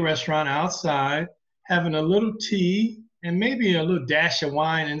cafe restaurant outside, having a little tea and maybe a little dash of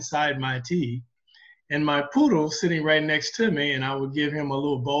wine inside my tea, and my poodle sitting right next to me, and I would give him a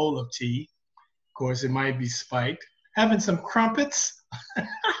little bowl of tea. Of course, it might be spiked. Having some crumpets,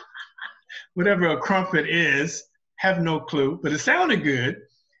 whatever a crumpet is, have no clue, but it sounded good.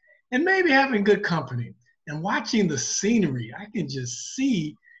 And maybe having good company and watching the scenery. I can just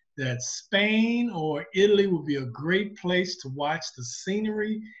see that Spain or Italy would be a great place to watch the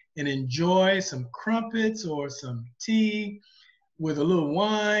scenery and enjoy some crumpets or some tea with a little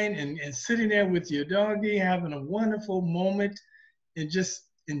wine and sitting there with your doggy, having a wonderful moment and just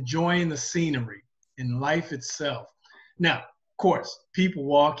enjoying the scenery and life itself. Now, of course, people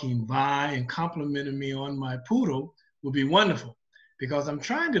walking by and complimenting me on my poodle would be wonderful because I'm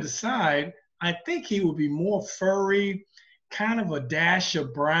trying to decide. I think he would be more furry, kind of a dash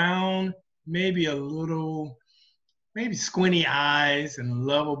of brown, maybe a little, maybe squinty eyes and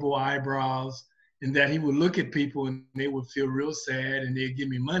lovable eyebrows, and that he would look at people and they would feel real sad and they'd give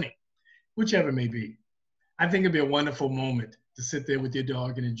me money, whichever it may be. I think it'd be a wonderful moment to sit there with your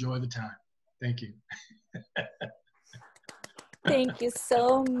dog and enjoy the time. Thank you. Thank you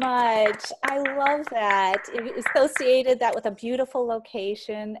so much. I love that. It associated that with a beautiful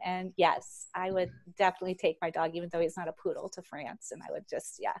location. And yes, I would definitely take my dog, even though he's not a poodle, to France. And I would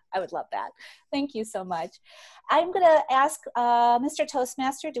just, yeah, I would love that. Thank you so much. I'm going to ask Mr.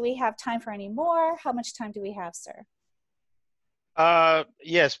 Toastmaster, do we have time for any more? How much time do we have, sir?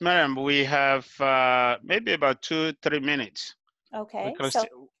 Yes, madam, we have maybe about 2-3 minutes. Okay.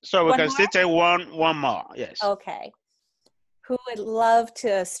 So we can still take one more, yes. Okay. Who would love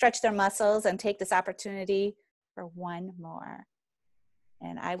to stretch their muscles and take this opportunity for one more?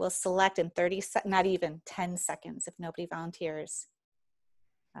 And I will select in 30 not even 10 seconds if nobody volunteers.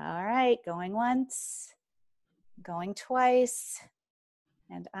 All right, going once, going twice.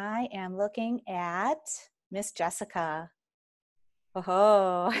 And I am looking at Miss Jessica.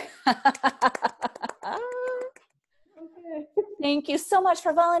 Oh. Thank you so much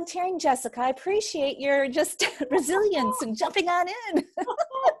for volunteering, Jessica. I appreciate your just resilience and jumping on in.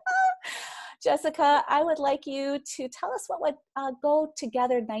 Jessica, I would like you to tell us what would go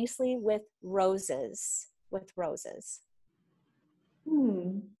together nicely with roses.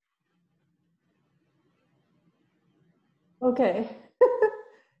 Okay.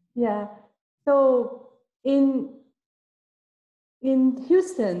 Yeah. So in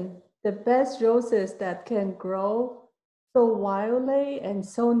Houston, the best roses that can grow so wildly and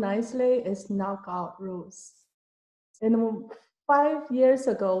so nicely is knockout rose. And 5 years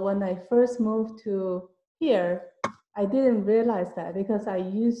ago, when I first moved to here, I didn't realize that because I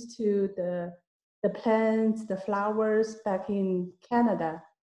used to the plants, the flowers back in Canada.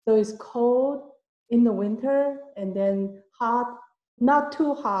 So it's cold in the winter and then hot, not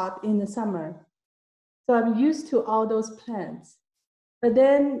too hot in the summer. So I'm used to all those plants. But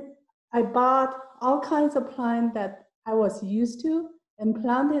then I bought all kinds of plants that I was used to and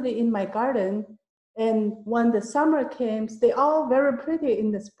planted it in my garden. And when the summer came, they all very pretty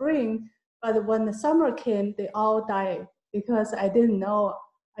in the spring, but when the summer came, they all died because I didn't know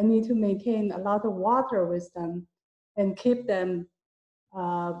I need to maintain a lot of water with them and keep them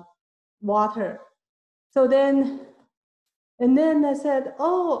water. So then I said,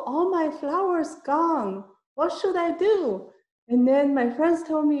 oh, all my flowers gone. What should I do? And then my friends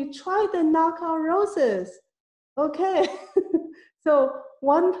told me, try the knockout roses. Okay. So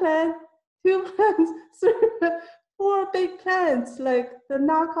 1 plant, 2 plants, 3, 4 big plants, like the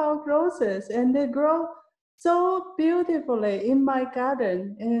knockout roses, and they grow so beautifully in my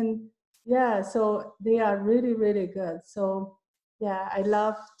garden. And yeah, so they are really, really good. So yeah, I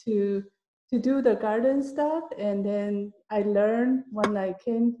love to do the garden stuff, and then I learned when I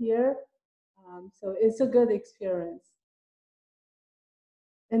came here. So it's a good experience.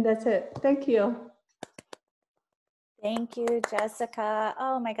 And that's it. Thank you. Thank you, Jessica.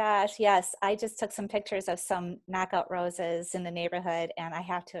 Oh my gosh, yes. I just took some pictures of some knockout roses in the neighborhood, and I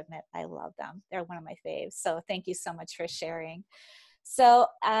have to admit, I love them. They're one of my faves. So thank you so much for sharing. So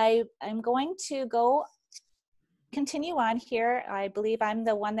I'm going to continue on here. I believe I'm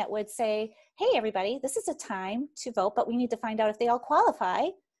the one that would say, hey, everybody, this is a time to vote, but we need to find out if they all qualify.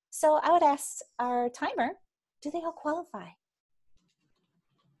 So I would ask our timer, do they all qualify?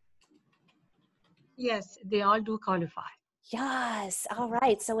 Yes, they all do qualify. Yes. All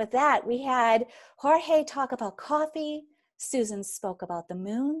right. So with that, we had Jorge talk about coffee. Susan spoke about the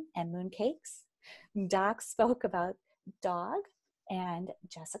moon and mooncakes. Doc spoke about dog, and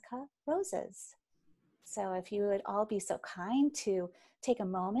Jessica roses. So if you would all be so kind to take a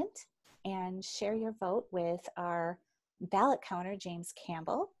moment and share your vote with our ballot counter, James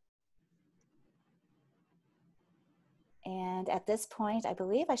Campbell. And at this point, I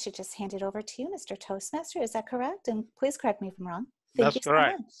believe I should just hand it over to you, Mr. Toastmaster. Is that correct? And please correct me if I'm wrong. Thank you so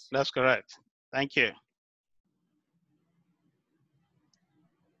much. That's correct. Thank you.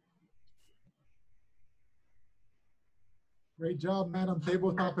 Great job, Madam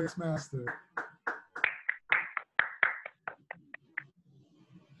Table Topics Master.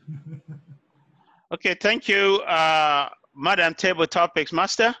 Okay, thank you, Madam Table Topics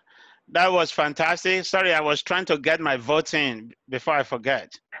Master. That was fantastic. Sorry, I was trying to get my votes in before I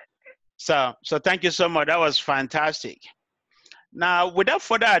forget. So thank you so much. That was fantastic. Now, without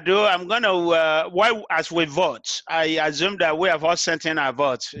further ado, I'm going to, while as we vote, I assume that we have all sent in our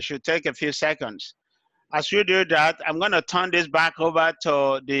votes. It should take a few seconds. As you do that, I'm going to turn this back over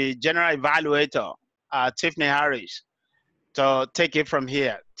to the general evaluator, Tiffany Harris, to take it from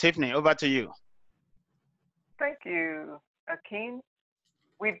here. Tiffany, over to you. Thank you, Akeem.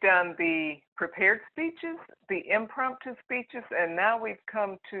 We've done the prepared speeches, the impromptu speeches, and now we've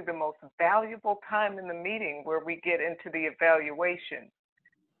come to the most valuable time in the meeting where we get into the evaluation.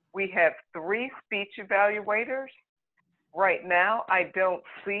 We have 3 speech evaluators. Right now, I don't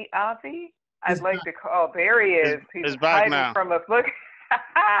see Avi. I'd like to call, oh, there he is. He's hiding from us. Look,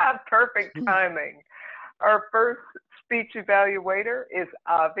 perfect timing. Our first speech evaluator is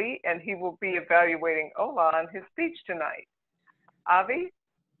Avi, and he will be evaluating Ola on his speech tonight. Avi?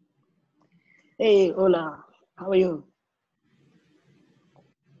 Hey, Ola, how are you?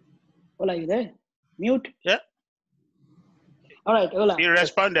 Ola, you there? Mute? Yeah. All right, Ola. He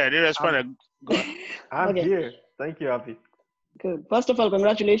responded. Go ahead. I'm here. Thank you, Avi. Good. First of all,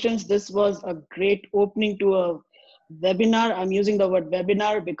 congratulations. This was a great opening to a webinar. I'm using the word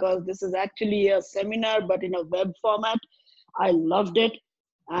webinar because this is actually a seminar, but in a web format. I loved it.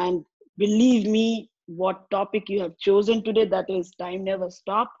 And believe me, what topic you have chosen today, that is Time Never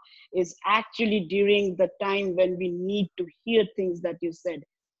Stop, is actually during the time when we need to hear things that you said.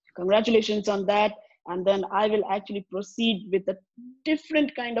 Congratulations on that. And then I will actually proceed with a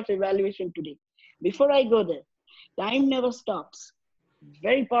different kind of evaluation today. Before I go there, time never stops.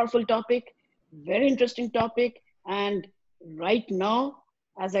 Very powerful topic, very interesting topic. And right now,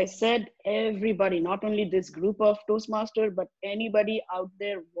 as I said, everybody, not only this group of Toastmasters, but anybody out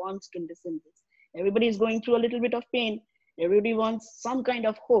there wants to listen to this. Everybody is going through a little bit of pain. Everybody wants some kind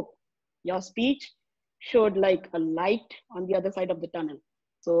of hope. Your speech showed like a light on the other side of the tunnel.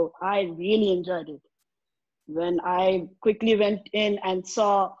 So I really enjoyed it. When I quickly went in and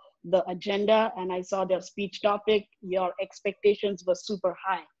saw the agenda and I saw their speech topic, your expectations were super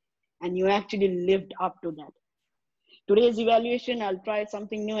high and you actually lived up to that. Today's evaluation, I'll try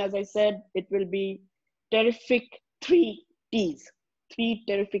something new. As I said, it will be terrific 3 T's, 3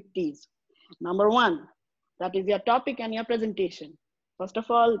 terrific T's. Number 1, that is your topic and your presentation. First of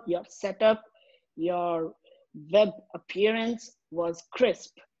all, your setup, your web appearance was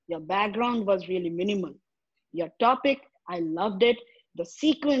crisp. Your background was really minimal. Your topic, I loved it. The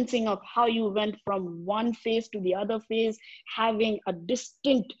sequencing of how you went from one phase to the other phase, having a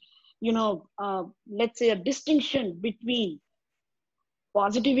distinct, let's say a distinction between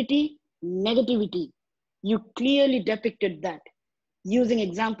positivity, negativity. You clearly depicted that using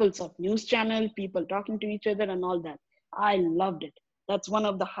examples of news channel, people talking to each other and all that. I loved it. That's one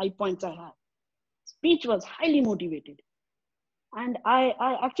of the high points I had. Speech was highly motivated. And I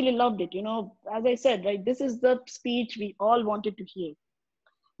actually loved it. As I said, right, this is the speech we all wanted to hear.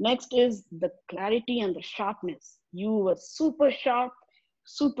 Next is the clarity and the sharpness. You were super sharp,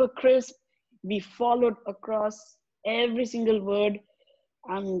 super crisp. We followed across every single word.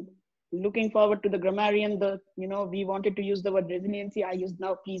 I'm looking forward to the grammarian. We wanted to use the word resiliency. I used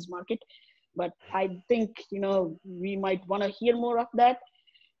now, please mark it. But I think, we might want to hear more of that.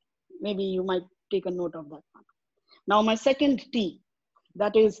 Maybe you might take a note of that one. Now, my second T,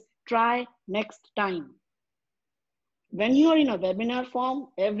 that is try next time. When you are in a webinar form,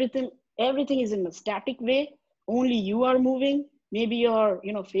 everything is in a static way. Only you are moving, maybe your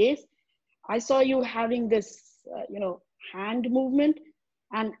face. I saw you having this, hand movement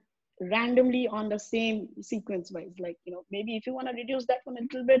and randomly on the same sequence wise. Like, maybe if you want to reduce that one a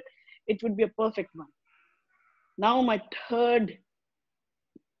little bit, it would be a perfect one. Now, my third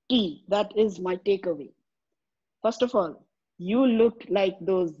T, that is my takeaway. First of all, you look like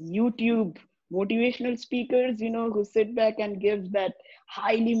those YouTube motivational speakers, who sit back and give that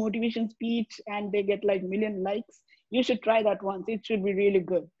highly motivation speech and they get like 1 million likes. You should try that once. It should be really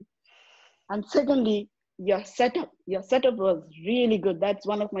good. And secondly, your setup was really good. That's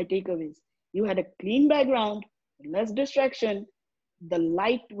one of my takeaways. You had a clean background, less distraction. The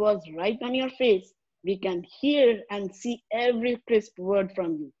light was right on your face. We can hear and see every crisp word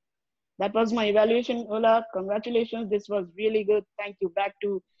from you. That was my evaluation, Ola. Congratulations. This was really good. Thank you. Back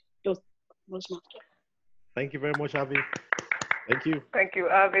to Toastmaster. Thank you very much, Avi. Thank you. Thank you,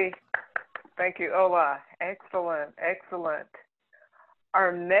 Avi. Thank you, Ola. Excellent, excellent.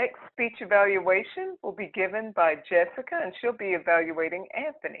 Our next speech evaluation will be given by Jessica, and she'll be evaluating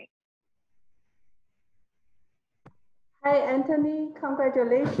Anthony. Hi, Anthony.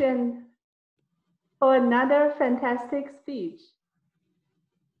 Congratulations for another fantastic speech.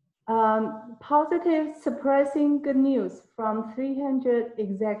 Positive, surprising good news from 300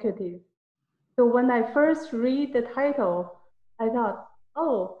 executives. So when I first read the title, I thought,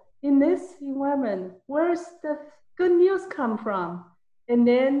 oh, in this environment, where's the good news come from? And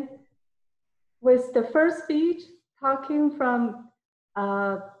then with the first speech, talking from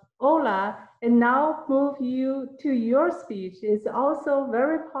Ola, and now move you to your speech is also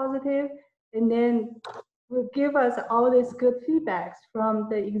very positive, and then will give us all these good feedbacks from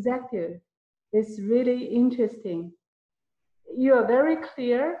the executive. It's really interesting. You are very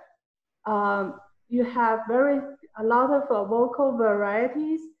clear. You have a lot of vocal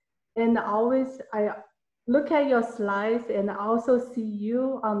varieties, and always I look at your slides and also see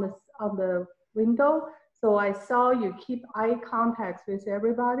you on the window. So I saw you keep eye contact with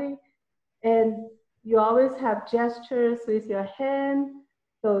everybody, and you always have gestures with your hand.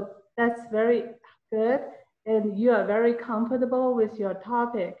 So that's very good, and you are very comfortable with your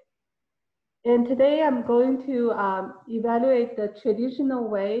topic. And today I'm going to evaluate the traditional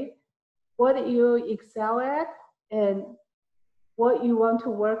way, what you excel at, and what you want to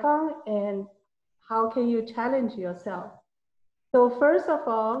work on, and how can you challenge yourself. So first of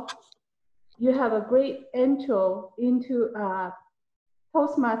all, you have a great intro into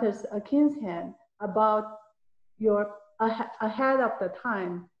Toastmasters King's Hand about your ahead of the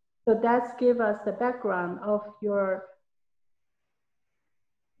time. So that's give us the background of your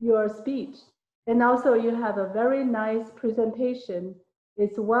speech. And also you have a very nice presentation.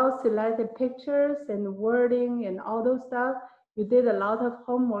 It's well selected pictures and wording and all those stuff. You did a lot of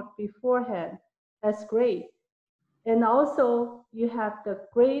homework beforehand. That's great. And also you have the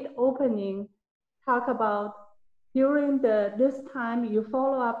great opening, talk about during this time you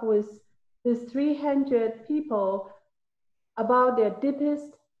follow up with these 300 people about their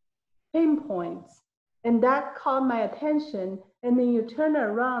deepest pain points. And that caught my attention. And then you turn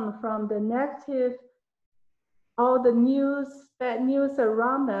around from the negative, all the news, bad news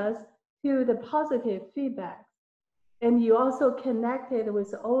around us, to the positive feedback. And you also connected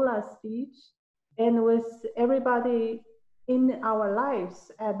with Ola's speech and with everybody in our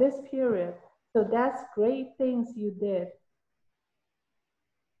lives at this period. So that's great things you did.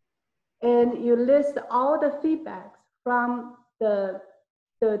 And you list all the feedbacks from the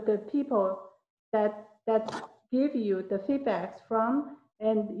people that give you the feedbacks from,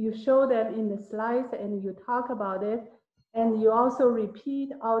 and you show them in the slides and you talk about it. And you also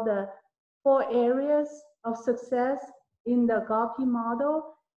repeat all the 4 areas of success in the GOPI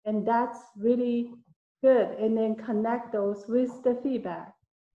model, and that's really good. And then connect those with the feedback.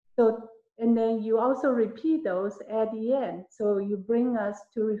 So, and then you also repeat those at the end. So you bring us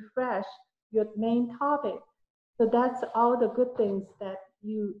to refresh your main topic. So that's all the good things that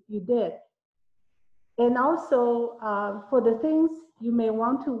you did. And also for the things you may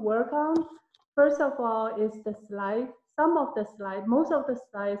want to work on, first of all is the slide. Some of the slides, most of the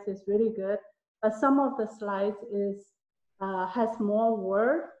slides is really good, but some of the slides is has more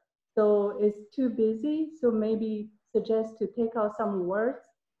word, so it's too busy. So maybe suggest to take out some words.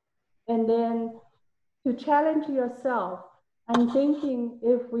 And then to challenge yourself, I'm thinking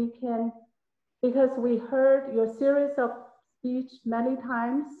if we can, because we heard your series of speech many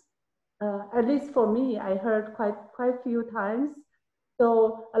times, at least for me, I heard quite a few times.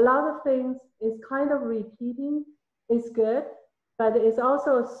 So a lot of things is kind of repeating is good, but it's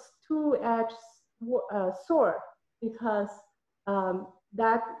also a two-edged sword, because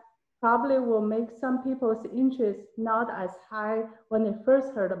that probably will make some people's interest not as high when they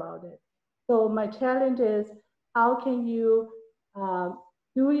first heard about it. So my challenge is, how can you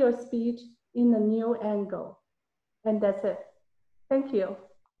do your speech in a new angle? And that's it. Thank you.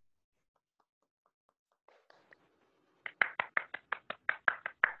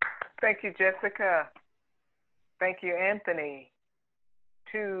 Thank you, Jessica. Thank you, Anthony.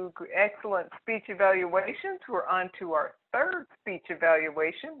 2 excellent speech evaluations. We're on to our 3rd speech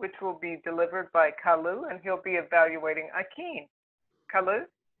evaluation, which will be delivered by Kalu, and he'll be evaluating Akin. Kalu?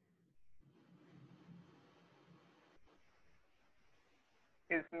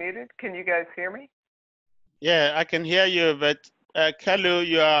 is muted. Can you guys hear me? Yeah, I can hear you, but Kalu,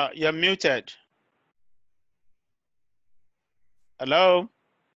 you're muted. Hello?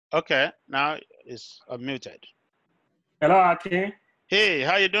 Okay, now it's unmuted. Hello, Aki. Hey,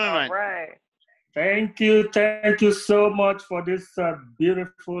 how you doing, All man? right. Thank you so much for this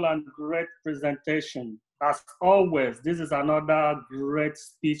beautiful and great presentation. As always, this is another great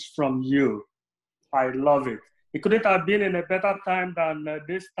speech from you. I love it. It couldn't have been in a better time than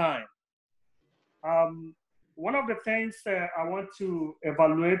this time. One of the things I want to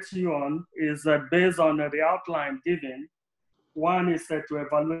evaluate you on is based on the outline given. One is to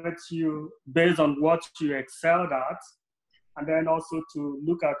evaluate you based on what you excelled at, and then also to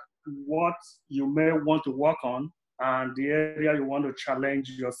look at what you may want to work on and the area you want to challenge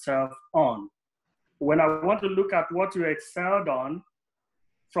yourself on. When I want to look at what you excelled on,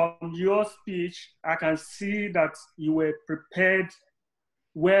 from your speech, I can see that you were prepared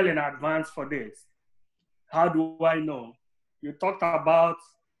well in advance for this. How do I know? You talked about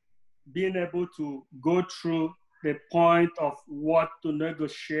being able to go through the point of what to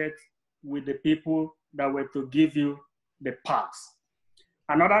negotiate with the people that were to give you the pass.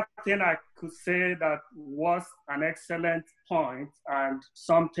 Another thing I could say that was an excellent point and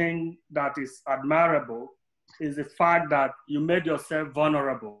something that is admirable is the fact that you made yourself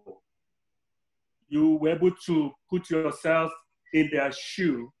vulnerable. You were able to put yourself in their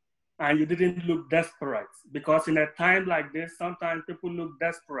shoe and you didn't look desperate, because in a time like this, sometimes people look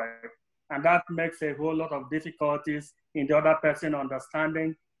desperate and that makes a whole lot of difficulties in the other person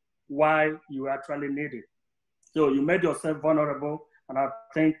understanding why you actually need it. So you made yourself vulnerable, and I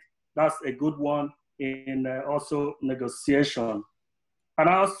think that's a good one in also negotiation. And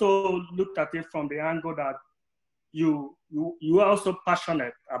I also looked at it from the angle that you are also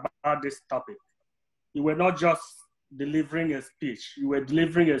passionate about this topic. You were not just delivering a speech. You were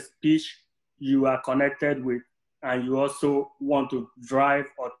delivering a speech you are connected with, and you also want to drive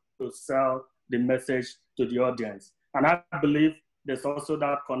or to sell the message to the audience. And I believe there's also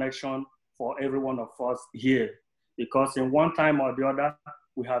that connection for every one of us here, because in one time or the other,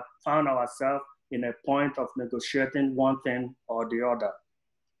 we have found ourselves in a point of negotiating one thing or the other.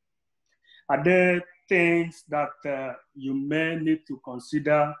 Are there things that you may need to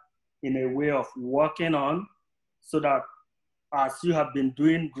consider in a way of working on, so that as you have been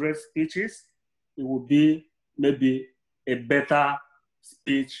doing great speeches, it will be maybe a better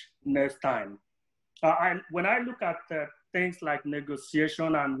speech next time? When I look at things like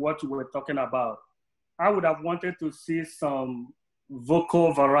negotiation and what you were talking about, I would have wanted to see some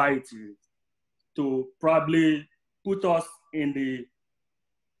vocal variety to probably put us in the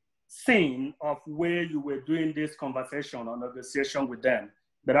scene of where you were doing this conversation or negotiation with them,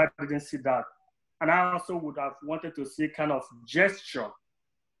 but I didn't see that. And I also would have wanted to see kind of gesture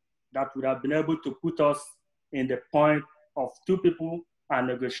that would have been able to put us in the point of two people are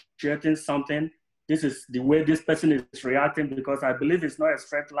negotiating something. This is the way this person is reacting, because I believe it's not a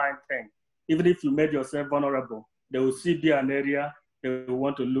straight line thing. Even if you made yourself vulnerable, there will still be an area they will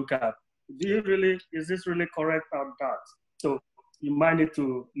want to look at. Is this really correct or that? So you might need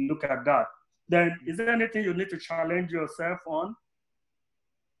to look at that. Then is there anything you need to challenge yourself on?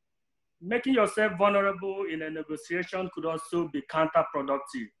 Making yourself vulnerable in a negotiation could also be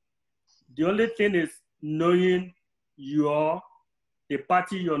counterproductive. The only thing is knowing the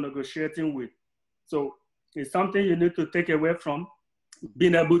party you're negotiating with. So it's something you need to take away from,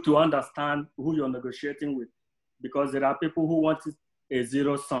 being able to understand who you're negotiating with, because there are people who want a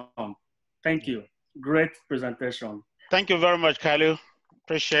zero sum. Thank you. Great presentation. Thank you very much, Kalu.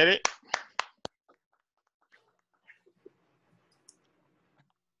 Appreciate it.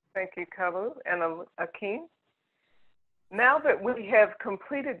 Thank you, Kalu and Akeem. Now that we have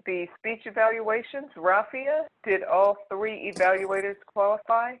completed the speech evaluations, Rafia, did all three evaluators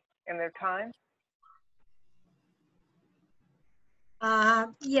qualify in their time?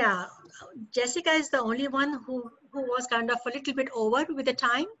 Yeah, Jessica is the only one who was kind of a little bit over with the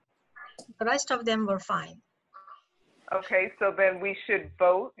time. The rest of them were fine. Okay, so then we should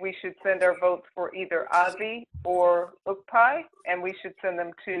vote. We should send our votes for either Avi or Ukpai, and we should send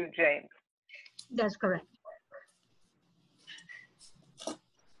them to James. That's correct.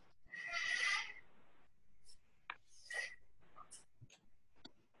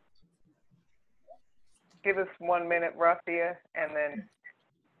 Give us 1 minute, Rafia, and then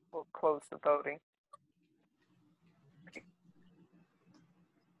we'll close the voting.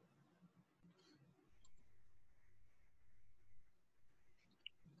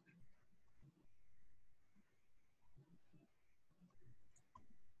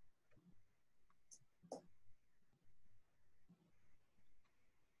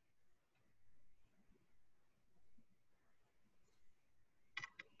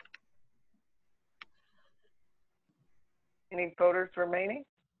 Any voters remaining?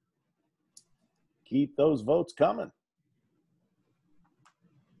 Keep those votes coming.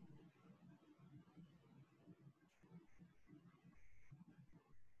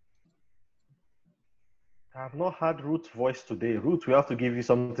 I have not heard Ruth's voice today. Ruth, we have to give you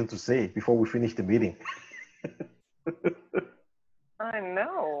something to say before we finish the meeting. I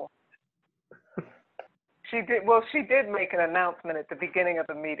know. She did. Well, she did make an announcement at the beginning of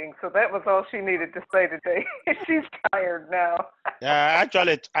the meeting, so that was all she needed to say today. She's tired now. Yeah,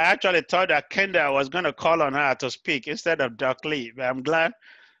 I actually thought that Kendall was going to call on her to speak instead of Doc Lee, but I'm glad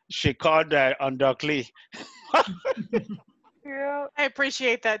she called on Doc Lee. Yeah. I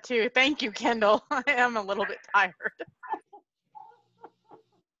appreciate that too. Thank you, Kendall. I am a little bit tired.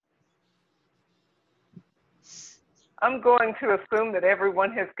 I'm going to assume that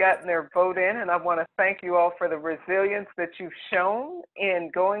everyone has gotten their vote in, and I want to thank you all for the resilience that you've shown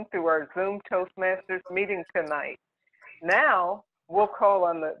in going through our Zoom Toastmasters meeting tonight. Now, we'll call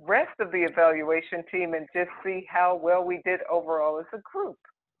on the rest of the evaluation team and just see how well we did overall as a group.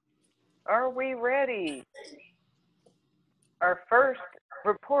 Are we ready? Our first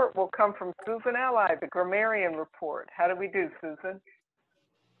report will come from Susan Ally, the grammarian report. How did we do, Susan?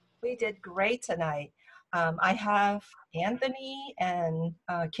 We did great tonight. I have Anthony and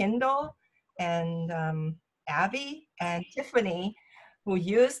Kendall and Abby and Tiffany who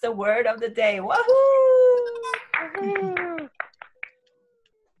used the word of the day. Woohoo!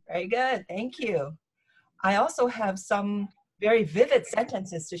 Very good, thank you. I also have some very vivid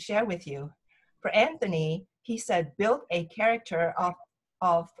sentences to share with you. For Anthony, he said, build a character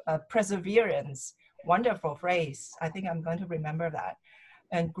of perseverance. Wonderful phrase. I think I'm going to remember that.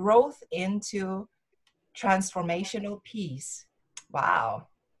 And growth into transformational peace. Wow.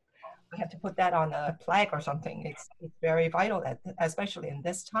 I have to put that on a flag or something. It's very vital, especially in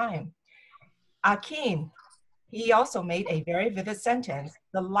this time. Akin, he also made a very vivid sentence.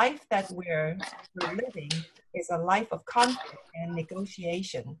 The life that we're living is a life of conflict and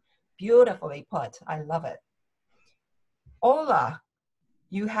negotiation. Beautifully put. I love it. Ola,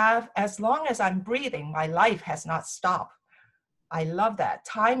 you have, as long as I'm breathing, my life has not stopped. I love that.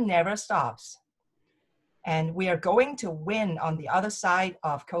 Time never stops. And we are going to win on the other side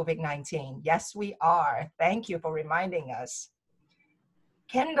of COVID-19. Yes, we are. Thank you for reminding us.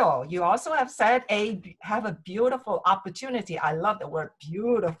 Kendall, you also have said have a beautiful opportunity. I love the word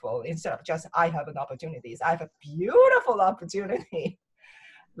beautiful instead of just I have an opportunity. I have a beautiful opportunity.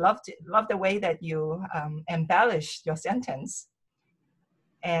 Love the way that you embellish your sentence.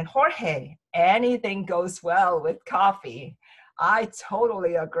 And Jorge, anything goes well with coffee. I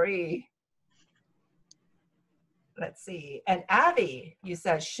totally agree. Let's see. And Abby, you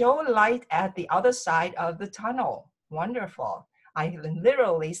said, show light at the other side of the tunnel. Wonderful. I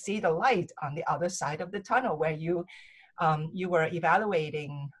literally see the light on the other side of the tunnel where you were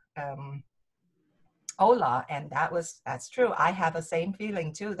evaluating Ola, and that's true. I have the same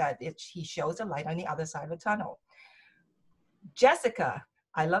feeling too, that he shows a light on the other side of the tunnel. Jessica,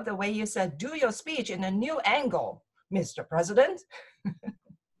 I love the way you said, do your speech in a new angle, Mr. President.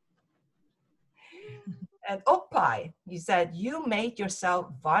 And Opai, you said, you made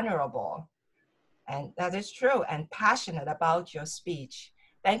yourself vulnerable. And that is true, and passionate about your speech.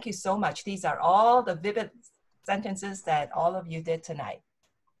 Thank you so much. These are all the vivid sentences that all of you did tonight.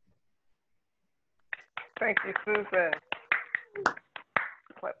 Thank you, Susan.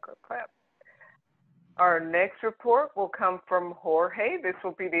 Clap, clap, clap. Our next report will come from Jorge. This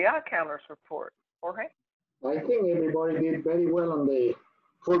will be the odd counters report. Jorge? I think everybody did very well on the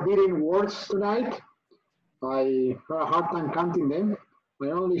forbidden words tonight. I had a hard time counting them. I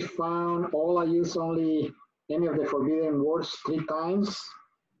only found I used only any of the forbidden words 3 times.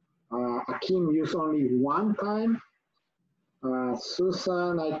 Akin used only 1 time.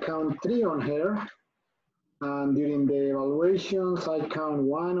 Susan, I count 3 on her. And during the evaluations, I count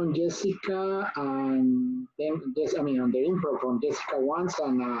 1 on Jessica, and then on the improv from Jessica once,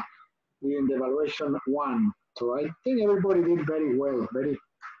 and during the evaluation 1. So I think everybody did very well. Very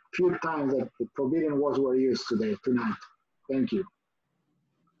few times that the forbidden words were used tonight. Thank you.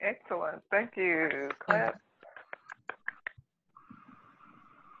 Excellent. Thank you. Clap.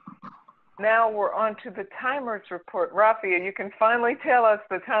 Now we're on to the timers report. Rafia, you can finally tell us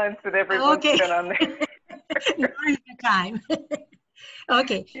the times that everyone's been on there. Now is the time.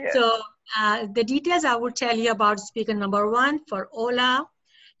 Okay, yes. So the details I will tell you about speaker number 1 for Ola.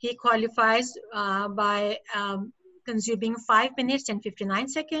 He qualifies by consuming 5 minutes and 59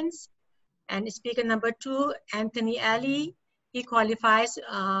 seconds. And speaker number 2, Anthony Ali, he qualifies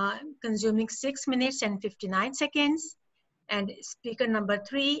consuming 6 minutes and 59 seconds. And speaker number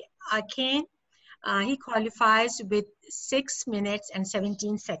 3, Akin, He qualifies with 6 minutes and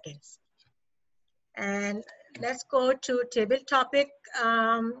 17 seconds. And let's go to table topic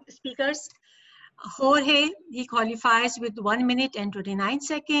speakers. Jorge, he qualifies with 1 minute and 29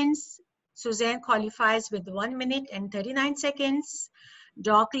 seconds. Suzanne qualifies with 1 minute and 39 seconds.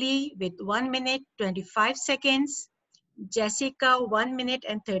 Doc Lee with 1 minute, 25 seconds. Jessica, 1 minute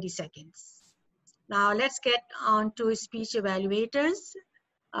and 30 seconds. Now let's get on to speech evaluators.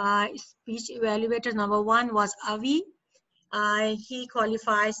 Speech evaluator number 1 was Avi. He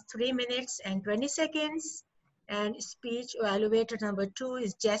qualifies 3 minutes and 20 seconds. And speech evaluator number 2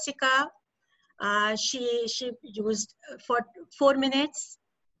 is Jessica. She used 4 minutes.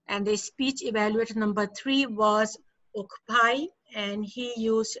 And the speech evaluator number 3 was Okpai, and he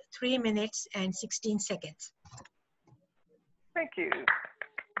used 3 minutes and 16 seconds. Thank you.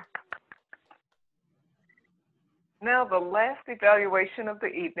 Now the last evaluation of the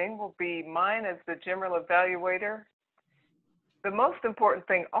evening will be mine as the general evaluator. The most important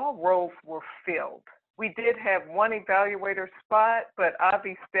thing, all roles were filled. We did have one evaluator spot, but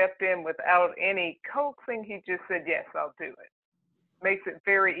Avi stepped in without any coaxing. He just said, yes, I'll do it. Makes it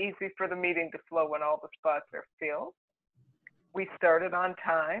very easy for the meeting to flow when all the spots are filled. We started on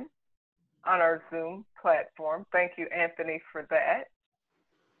time on our Zoom platform. Thank you, Anthony, for that.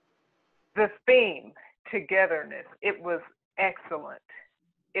 The theme, togetherness, it was excellent.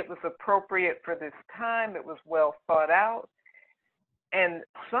 It was appropriate for this time. It was well thought out. And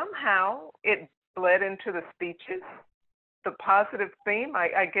somehow it bled into the speeches. The positive theme,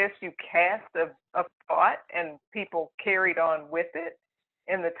 I guess you cast a thought and people carried on with it.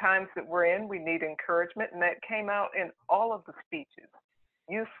 In the times that we're in, we need encouragement, and that came out in all of the speeches.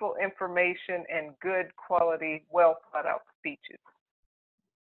 Useful information and good quality, well thought out speeches.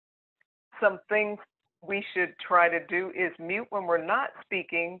 Some things we should try to do is mute when we're not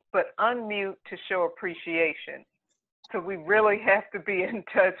speaking, but unmute to show appreciation. So we really have to be in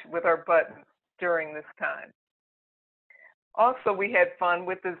touch with our buttons during this time. Also, we had fun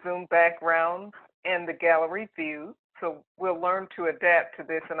with the Zoom backgrounds and the gallery view. So we'll learn to adapt to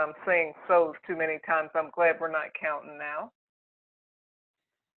this, and I'm saying so's too many times. I'm glad we're not counting now.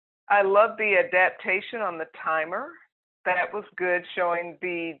 I love the adaptation on the timer. That was good, showing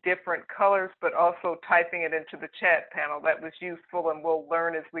the different colors, but also typing it into the chat panel. That was useful, and we'll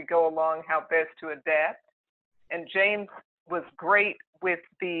learn as we go along how best to adapt. And James was great with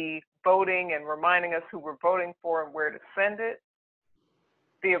the voting and reminding us who we're voting for and where to send it.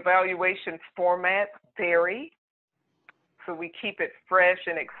 The evaluation formats vary, so we keep it fresh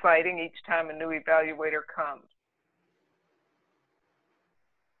and exciting each time a new evaluator comes.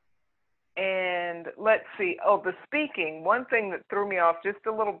 And let's see, oh, the speaking, one thing that threw me off just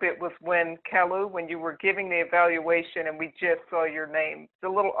a little bit was when Kalu, when you were giving the evaluation and we just saw your name. It's a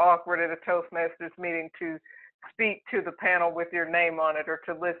little awkward at a Toastmasters meeting to speak to the panel with your name on it or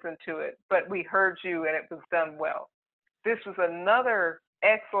to listen to it, but we heard you and it was done well. This was another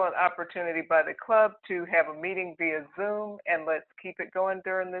excellent opportunity by the club to have a meeting via Zoom, and let's keep it going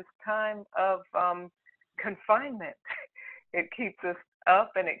during this time of confinement. It keeps us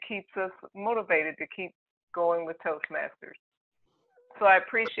up and it keeps us motivated to keep going with Toastmasters. So I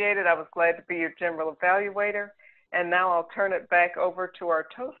appreciate it. I was glad to be your general evaluator. And now I'll turn it back over to our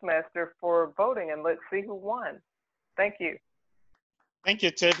Toastmaster for voting, and let's see who won. Thank you. Thank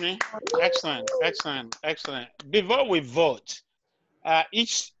you, Tiffany. Excellent, excellent, excellent. Before we vote,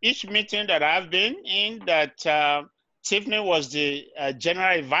 each meeting that I've been in that Tiffany was the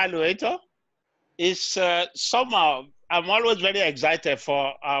general evaluator is somehow, I'm always very excited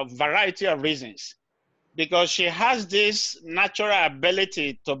for a variety of reasons, because she has this natural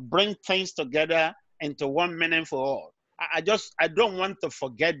ability to bring things together into one meaningful whole. I don't want to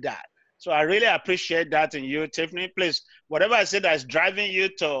forget that. So I really appreciate that in you, Tiffany. Please, whatever I say that's driving you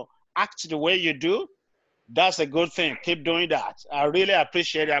to act the way you do, that's a good thing. Keep doing that. I really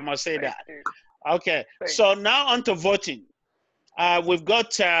appreciate it. I must say that. Okay, so now on to voting. We've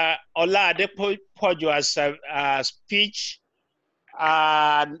got Ola Adepoju as speech,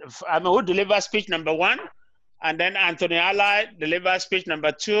 who delivers speech number 1, and then Anthony Alai delivers speech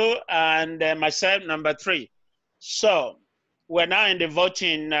number 2, and myself number 3. So we're now in the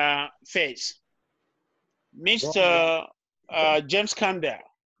voting phase. Mr. James Campbell,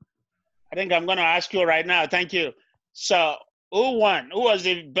 I think I'm going to ask you right now. Thank you. So who won? Who was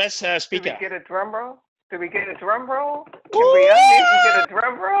the best speaker? Did we get a drum roll? Did we get a drum roll? Can we unmute and get a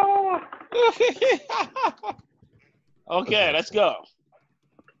drum roll? Okay, let's go.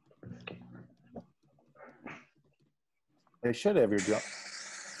 They should have your drum.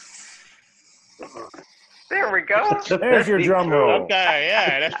 There we go. There's your drum roll. Okay,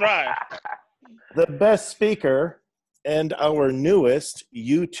 yeah, that's right. the best speaker, and our newest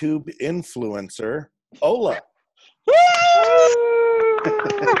YouTube influencer, Ola.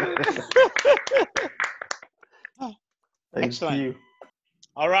 Thank Excellent. you.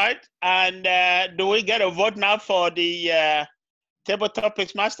 All right. And do we get a vote now for the table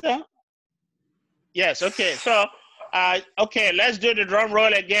topics master? Yes. Okay. So, okay, let's do the drum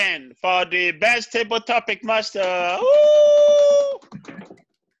roll again for the best table topic master. Woo!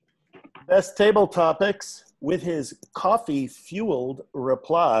 Best table topics with his coffee-fueled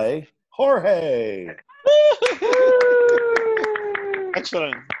reply, Jorge.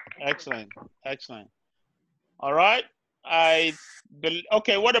 Excellent. Excellent. Excellent. All right.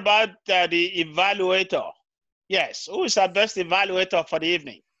 Okay, what about the evaluator? Yes, who is our best evaluator for the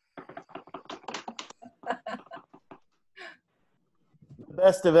evening?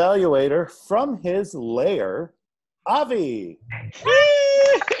 Best evaluator from his lair, Avi.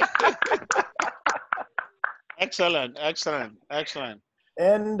 Excellent, excellent, excellent.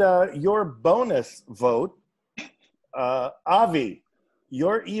 And your bonus vote, Avi,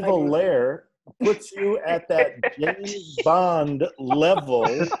 your evil lair puts you at that James Bond level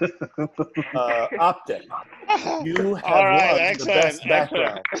optic. You have All right, won excellent, the best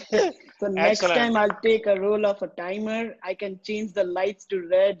background. So next Excellent. time I'll take a role of a timer. I can change the lights to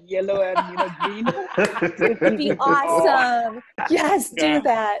red, yellow, and green. That'd be awesome. Yes, Yeah. do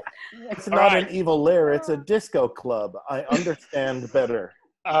that. It's All not right. an evil lair, it's a disco club. I understand better.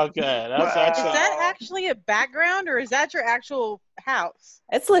 Okay, that's Is excellent. that actually a background or is that your actual house?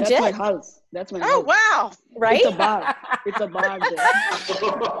 It's That's my legit, house. That's my Oh, house. wow. right? It's a bar. It's a bar there.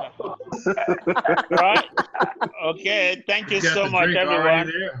 Right. Okay, thank you You got so the much, drink already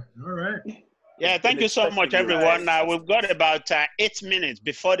everyone. there. All right. Yeah, thank you so much, everyone. We've got about 8 minutes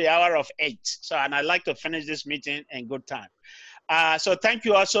before the hour of 8. So, and I'd like to finish this meeting in good time. So thank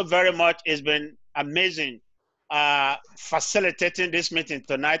you also very much. It's been amazing facilitating this meeting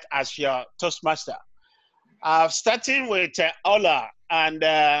tonight as your Toastmaster. Starting with Ola and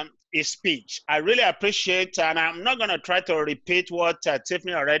his speech. I really appreciate, and I'm not going to try to repeat what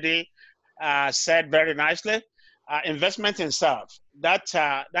Tiffany already said very nicely. Investment in self, that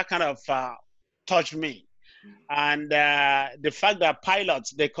kind of touched me. And the fact that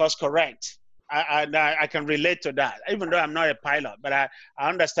pilots, they course correct. I can relate to that, even though I'm not a pilot, but I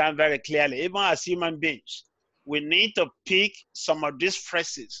understand very clearly, even as human beings, we need to pick some of these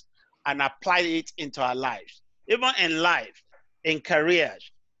phrases and apply it into our lives. Even in life, in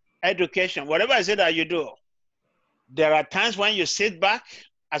careers, education, whatever it is that you do, there are times when you sit back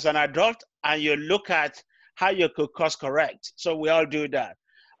as an adult and you look at how you could course correct. So we all do that.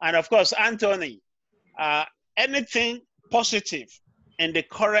 And of course, Anthony, anything positive in the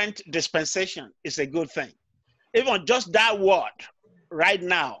current dispensation is a good thing. Even just that word right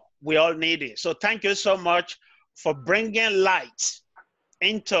now, we all need it. So thank you so much for bringing light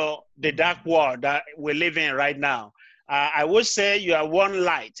into the dark world that we live in right now. I would say you are one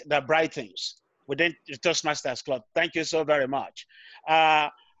light that brightens within the Toastmasters Club. Thank you so very much.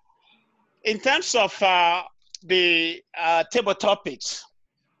 In terms of the table topics,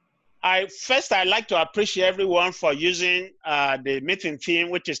 I'd like to appreciate everyone for using the meeting theme,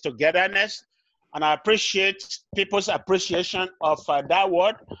 which is togetherness. And I appreciate people's appreciation of that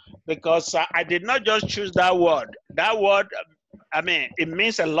word, because I did not just choose that word. That word, I mean, it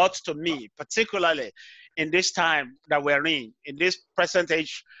means a lot to me, particularly in this time that we're in this present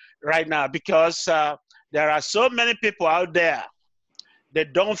age right now, because there are so many people out there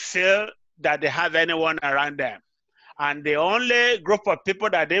that don't feel that they have anyone around them. And the only group of people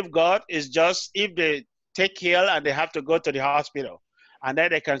that they've got is just if they take ill and they have to go to the hospital. And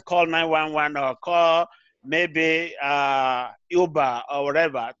then they can call 911 or call maybe Uber or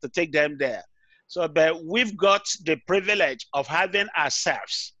whatever to take them there. So, but we've got the privilege of having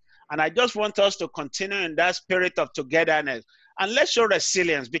ourselves. And I just want us to continue in that spirit of togetherness. And let's show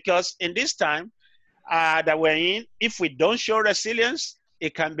resilience, because in this time that we're in, if we don't show resilience,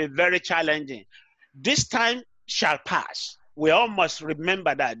 it can be very challenging. This time shall pass. We all must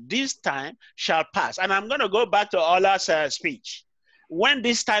remember that this time shall pass. And I'm going to go back to Ola's speech. When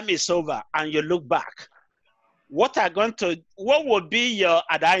this time is over and you look back, what will be your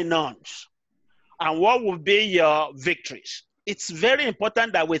adai-nons and what will be your victories? It's very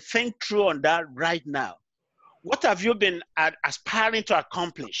important that we think through on that right now. What have you been aspiring to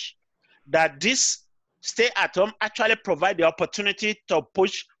accomplish that this stay at home actually provide the opportunity to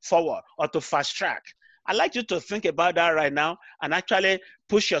push forward or to fast track? I'd like you to think about that right now and actually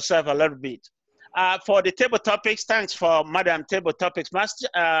push yourself a little bit. For the table topics, thanks for Madam Table Topics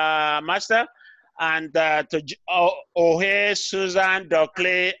Master. and to Ohe, Susan,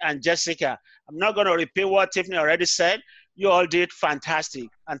 Dockley, and Jessica. I'm not going to repeat what Tiffany already said. You all did fantastic.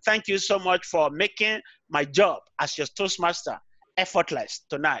 And thank you so much for making my job as your Toastmaster effortless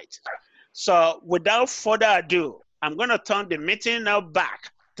tonight. So without further ado, I'm going to turn the meeting now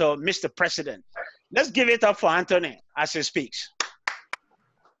back to Mr. President. Let's give it up for Anthony as he speaks.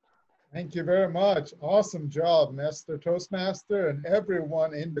 Thank you very much. Awesome job, Mr. Toastmaster, and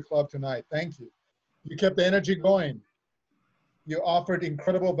everyone in the club tonight. Thank you. You kept the energy going. You offered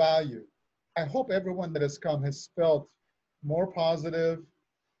incredible value. I hope everyone that has come has felt more positive,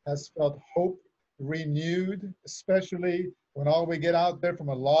 has felt hope renewed, especially when all we get out there from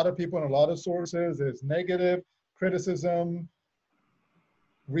a lot of people and a lot of sources is negative criticism,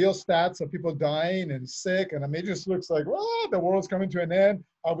 real stats of people dying and sick. And I mean, it just looks like, oh, the world's coming to an end.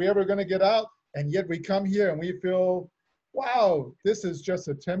 Are we ever going to get out? And yet we come here and we feel, wow, this is just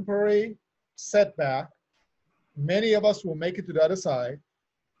a temporary setback. Many of us will make it to the other side.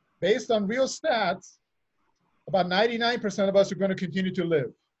 Based on real stats, about 99% of us are going to continue to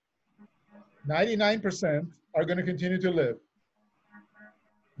live. 99% are going to continue to live.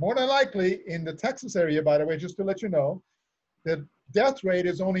 More than likely, in the Texas area, by the way, just to let you know, the death rate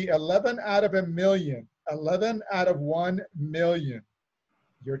is only 11 out of a million. 11 out of 1 million.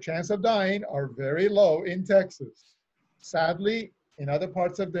 Your chance of dying are very low in Texas. Sadly, in other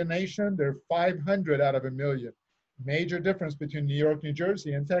parts of the nation, they're 500 out of a million. Major difference between New York, New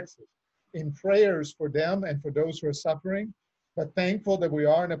Jersey, and Texas. In prayers for them and for those who are suffering, but thankful that we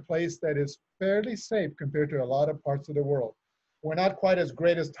are in a place that is fairly safe compared to a lot of parts of the world. We're not quite as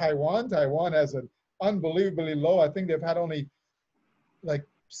great as Taiwan. Taiwan has an unbelievably low, I think they've had only like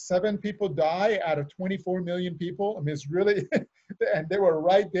 7 people die out of 24 million people. I mean, it's really, and they were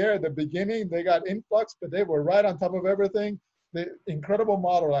right there at the beginning. They got influx, but they were right on top of everything. The incredible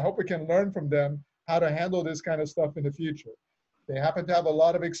model. I hope we can learn from them how to handle this kind of stuff in the future. They happen to have a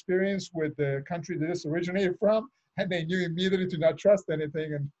lot of experience with the country that this originated from, and they knew immediately to not trust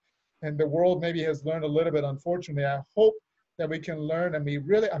anything. And the world maybe has learned a little bit, unfortunately. I hope that we can learn, and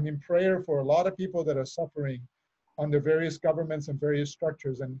I'm in prayer for a lot of people that are suffering under various governments and various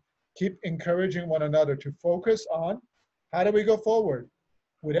structures, and keep encouraging one another to focus on how do we go forward.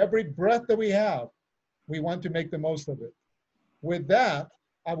 With every breath that we have, we want to make the most of it. With that,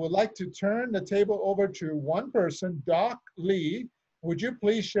 I would like to turn the table over to one person, Doc Lee. Would you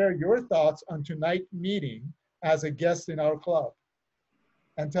please share your thoughts on tonight's meeting as a guest in our club?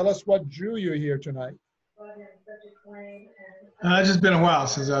 And tell us what drew you here tonight. It's just been a while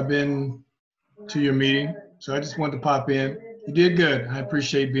since I've been to your meeting, so I just wanted to pop in. You did good. I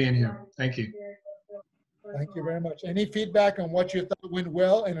appreciate being here. Thank you. Thank you very much. Any feedback on what you thought went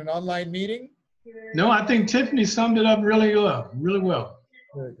well in an online meeting? No, I think Tiffany summed it up really well, really well.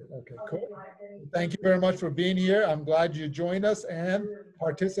 Very good. Okay, cool. Thank you very much for being here. I'm glad you joined us and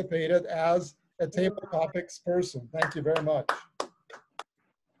participated as a table topics person. Thank you very much.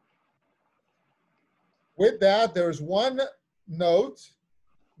 With that, there's one note.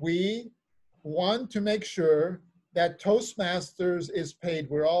 We want to make sure that Toastmasters is paid.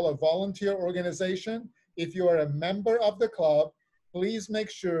 We're all a volunteer organization. If you are a member of the club, please make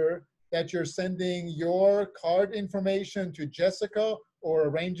sure that you're sending your card information to Jessica or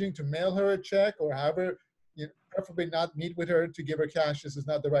arranging to mail her a check, or however, preferably not meet with her to give her cash. This is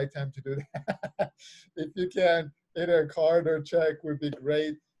not the right time to do that. If you can, either a card or check would be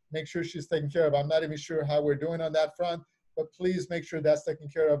great. Make sure she's taken care of. I'm not even sure how we're doing on that front, but please make sure that's taken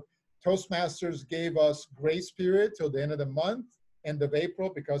care of. Toastmasters gave us grace period till the end of the month, end of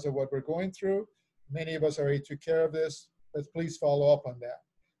April, because of what we're going through. Many of us already took care of this. Let's please follow up on that.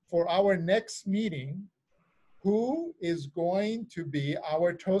 For our next meeting, who is going to be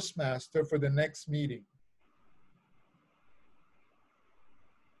our Toastmaster for the next meeting?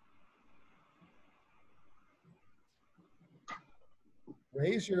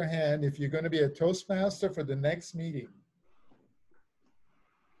 Raise your hand if you're going to be a Toastmaster for the next meeting.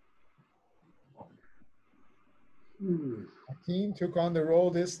 Hakeem took on the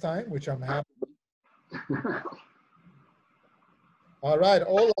role this time, which I'm happy with. All right,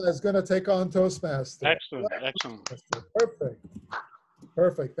 Ola is going to take on Toastmaster. Excellent, excellent. Perfect.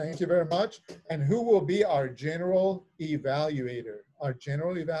 Perfect. Thank you very much. And who will be our general evaluator? Our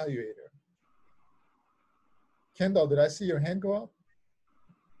general evaluator. Kendall, did I see your hand go up?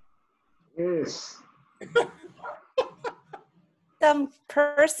 Yes. Some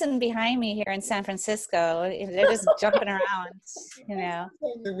person behind me here in San Francisco, they're just jumping around, you know.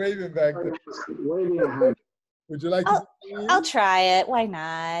 Waving back there. Would you like to? I'll try it. Why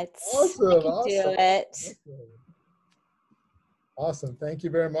not? Awesome. I can do it. Awesome. Thank you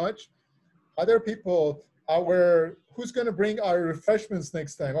very much. Other people, who's going to bring our refreshments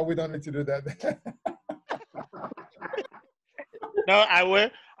next time? Oh, we don't need to do that. No, I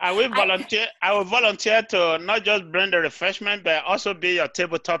will volunteer. I will volunteer to not just bring the refreshment, but also be your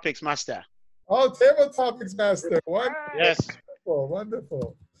table topics master. Oh, table topics master. Wonderful. Yes.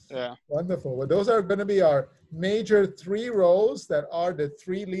 Wonderful. Yeah. Wonderful. Well, those are going to be our major 3 roles that are the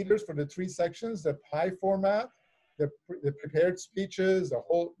 3 leaders for the 3 sections, the pie format, the prepared speeches, the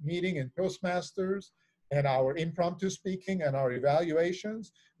whole meeting in Toastmasters, and our impromptu speaking and our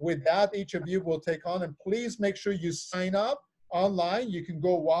evaluations. With that, each of you will take on, and please make sure you sign up online. You can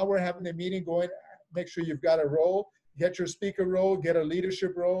go while we're having the meeting, go in, make sure you've got a role, get your speaker role, get a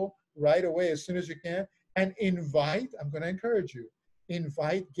leadership role right away as soon as you can, and invite, I'm going to encourage you,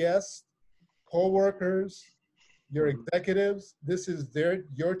 invite guests, co-workers, your executives. This is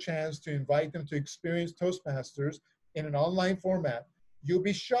your chance to invite them to experience Toastmasters in an online format. You'll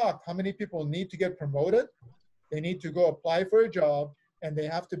be shocked how many people need to get promoted. They need to go apply for a job, and they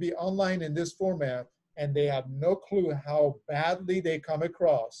have to be online in this format, and they have no clue how badly they come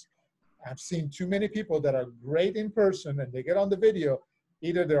across. I've seen too many people that are great in person, and they get on the video.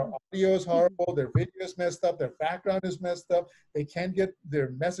 Either their audio is horrible, their video is messed up, their background is messed up, they can't get their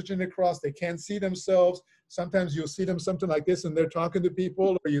messaging across, they can't see themselves. Sometimes you'll see them something like this and they're talking to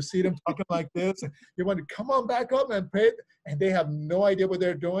people, or you see them talking like this, and you want to come on back up and pay, and they have no idea what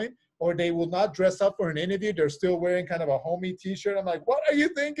they're doing, or they will not dress up for an interview, they're still wearing kind of a homey t-shirt. I'm like, what are you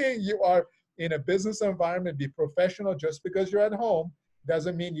thinking? You are in a business environment, be professional. Just because you're at home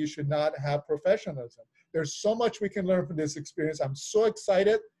doesn't mean you should not have professionalism. There's so much we can learn from this experience. I'm so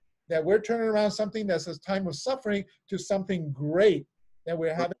excited that we're turning around something that's a time of suffering to something great, that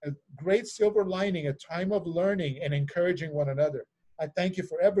we're having a great silver lining, a time of learning and encouraging one another. I thank you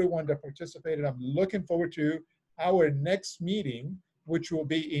for everyone that participated. I'm looking forward to our next meeting, which will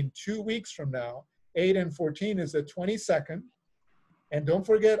be in 2 weeks from now. 8 and 14 is the 22nd. And don't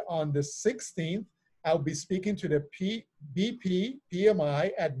forget, on the 16th, I'll be speaking to the BP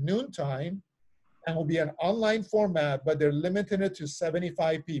PMI at noontime, and will be an online format, but they're limiting it to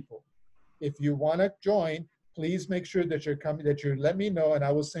 75 people. If you want to join, please make sure that you're coming, that you let me know, and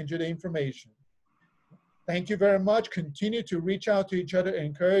I will send you the information. Thank you very much. Continue to reach out to each other,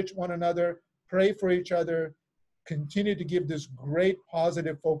 encourage one another, pray for each other, continue to give this great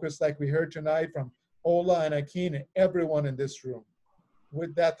positive focus like we heard tonight from Ola and Akin and everyone in this room.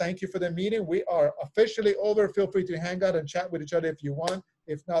 With that, thank you for the meeting. We are officially over. Feel free to hang out and chat with each other if you want.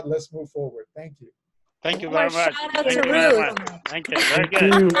 If not, let's move forward. Thank you. Thank you very much. Shout out Thank to you very Ruth. much. Thank you. Very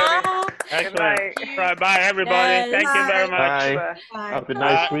good. Excellent. Right, bye, everybody. Yes. Thank you very much. Bye. Have a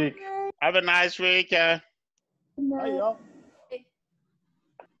nice week. Have a nice week. Good night. Hi, y'all.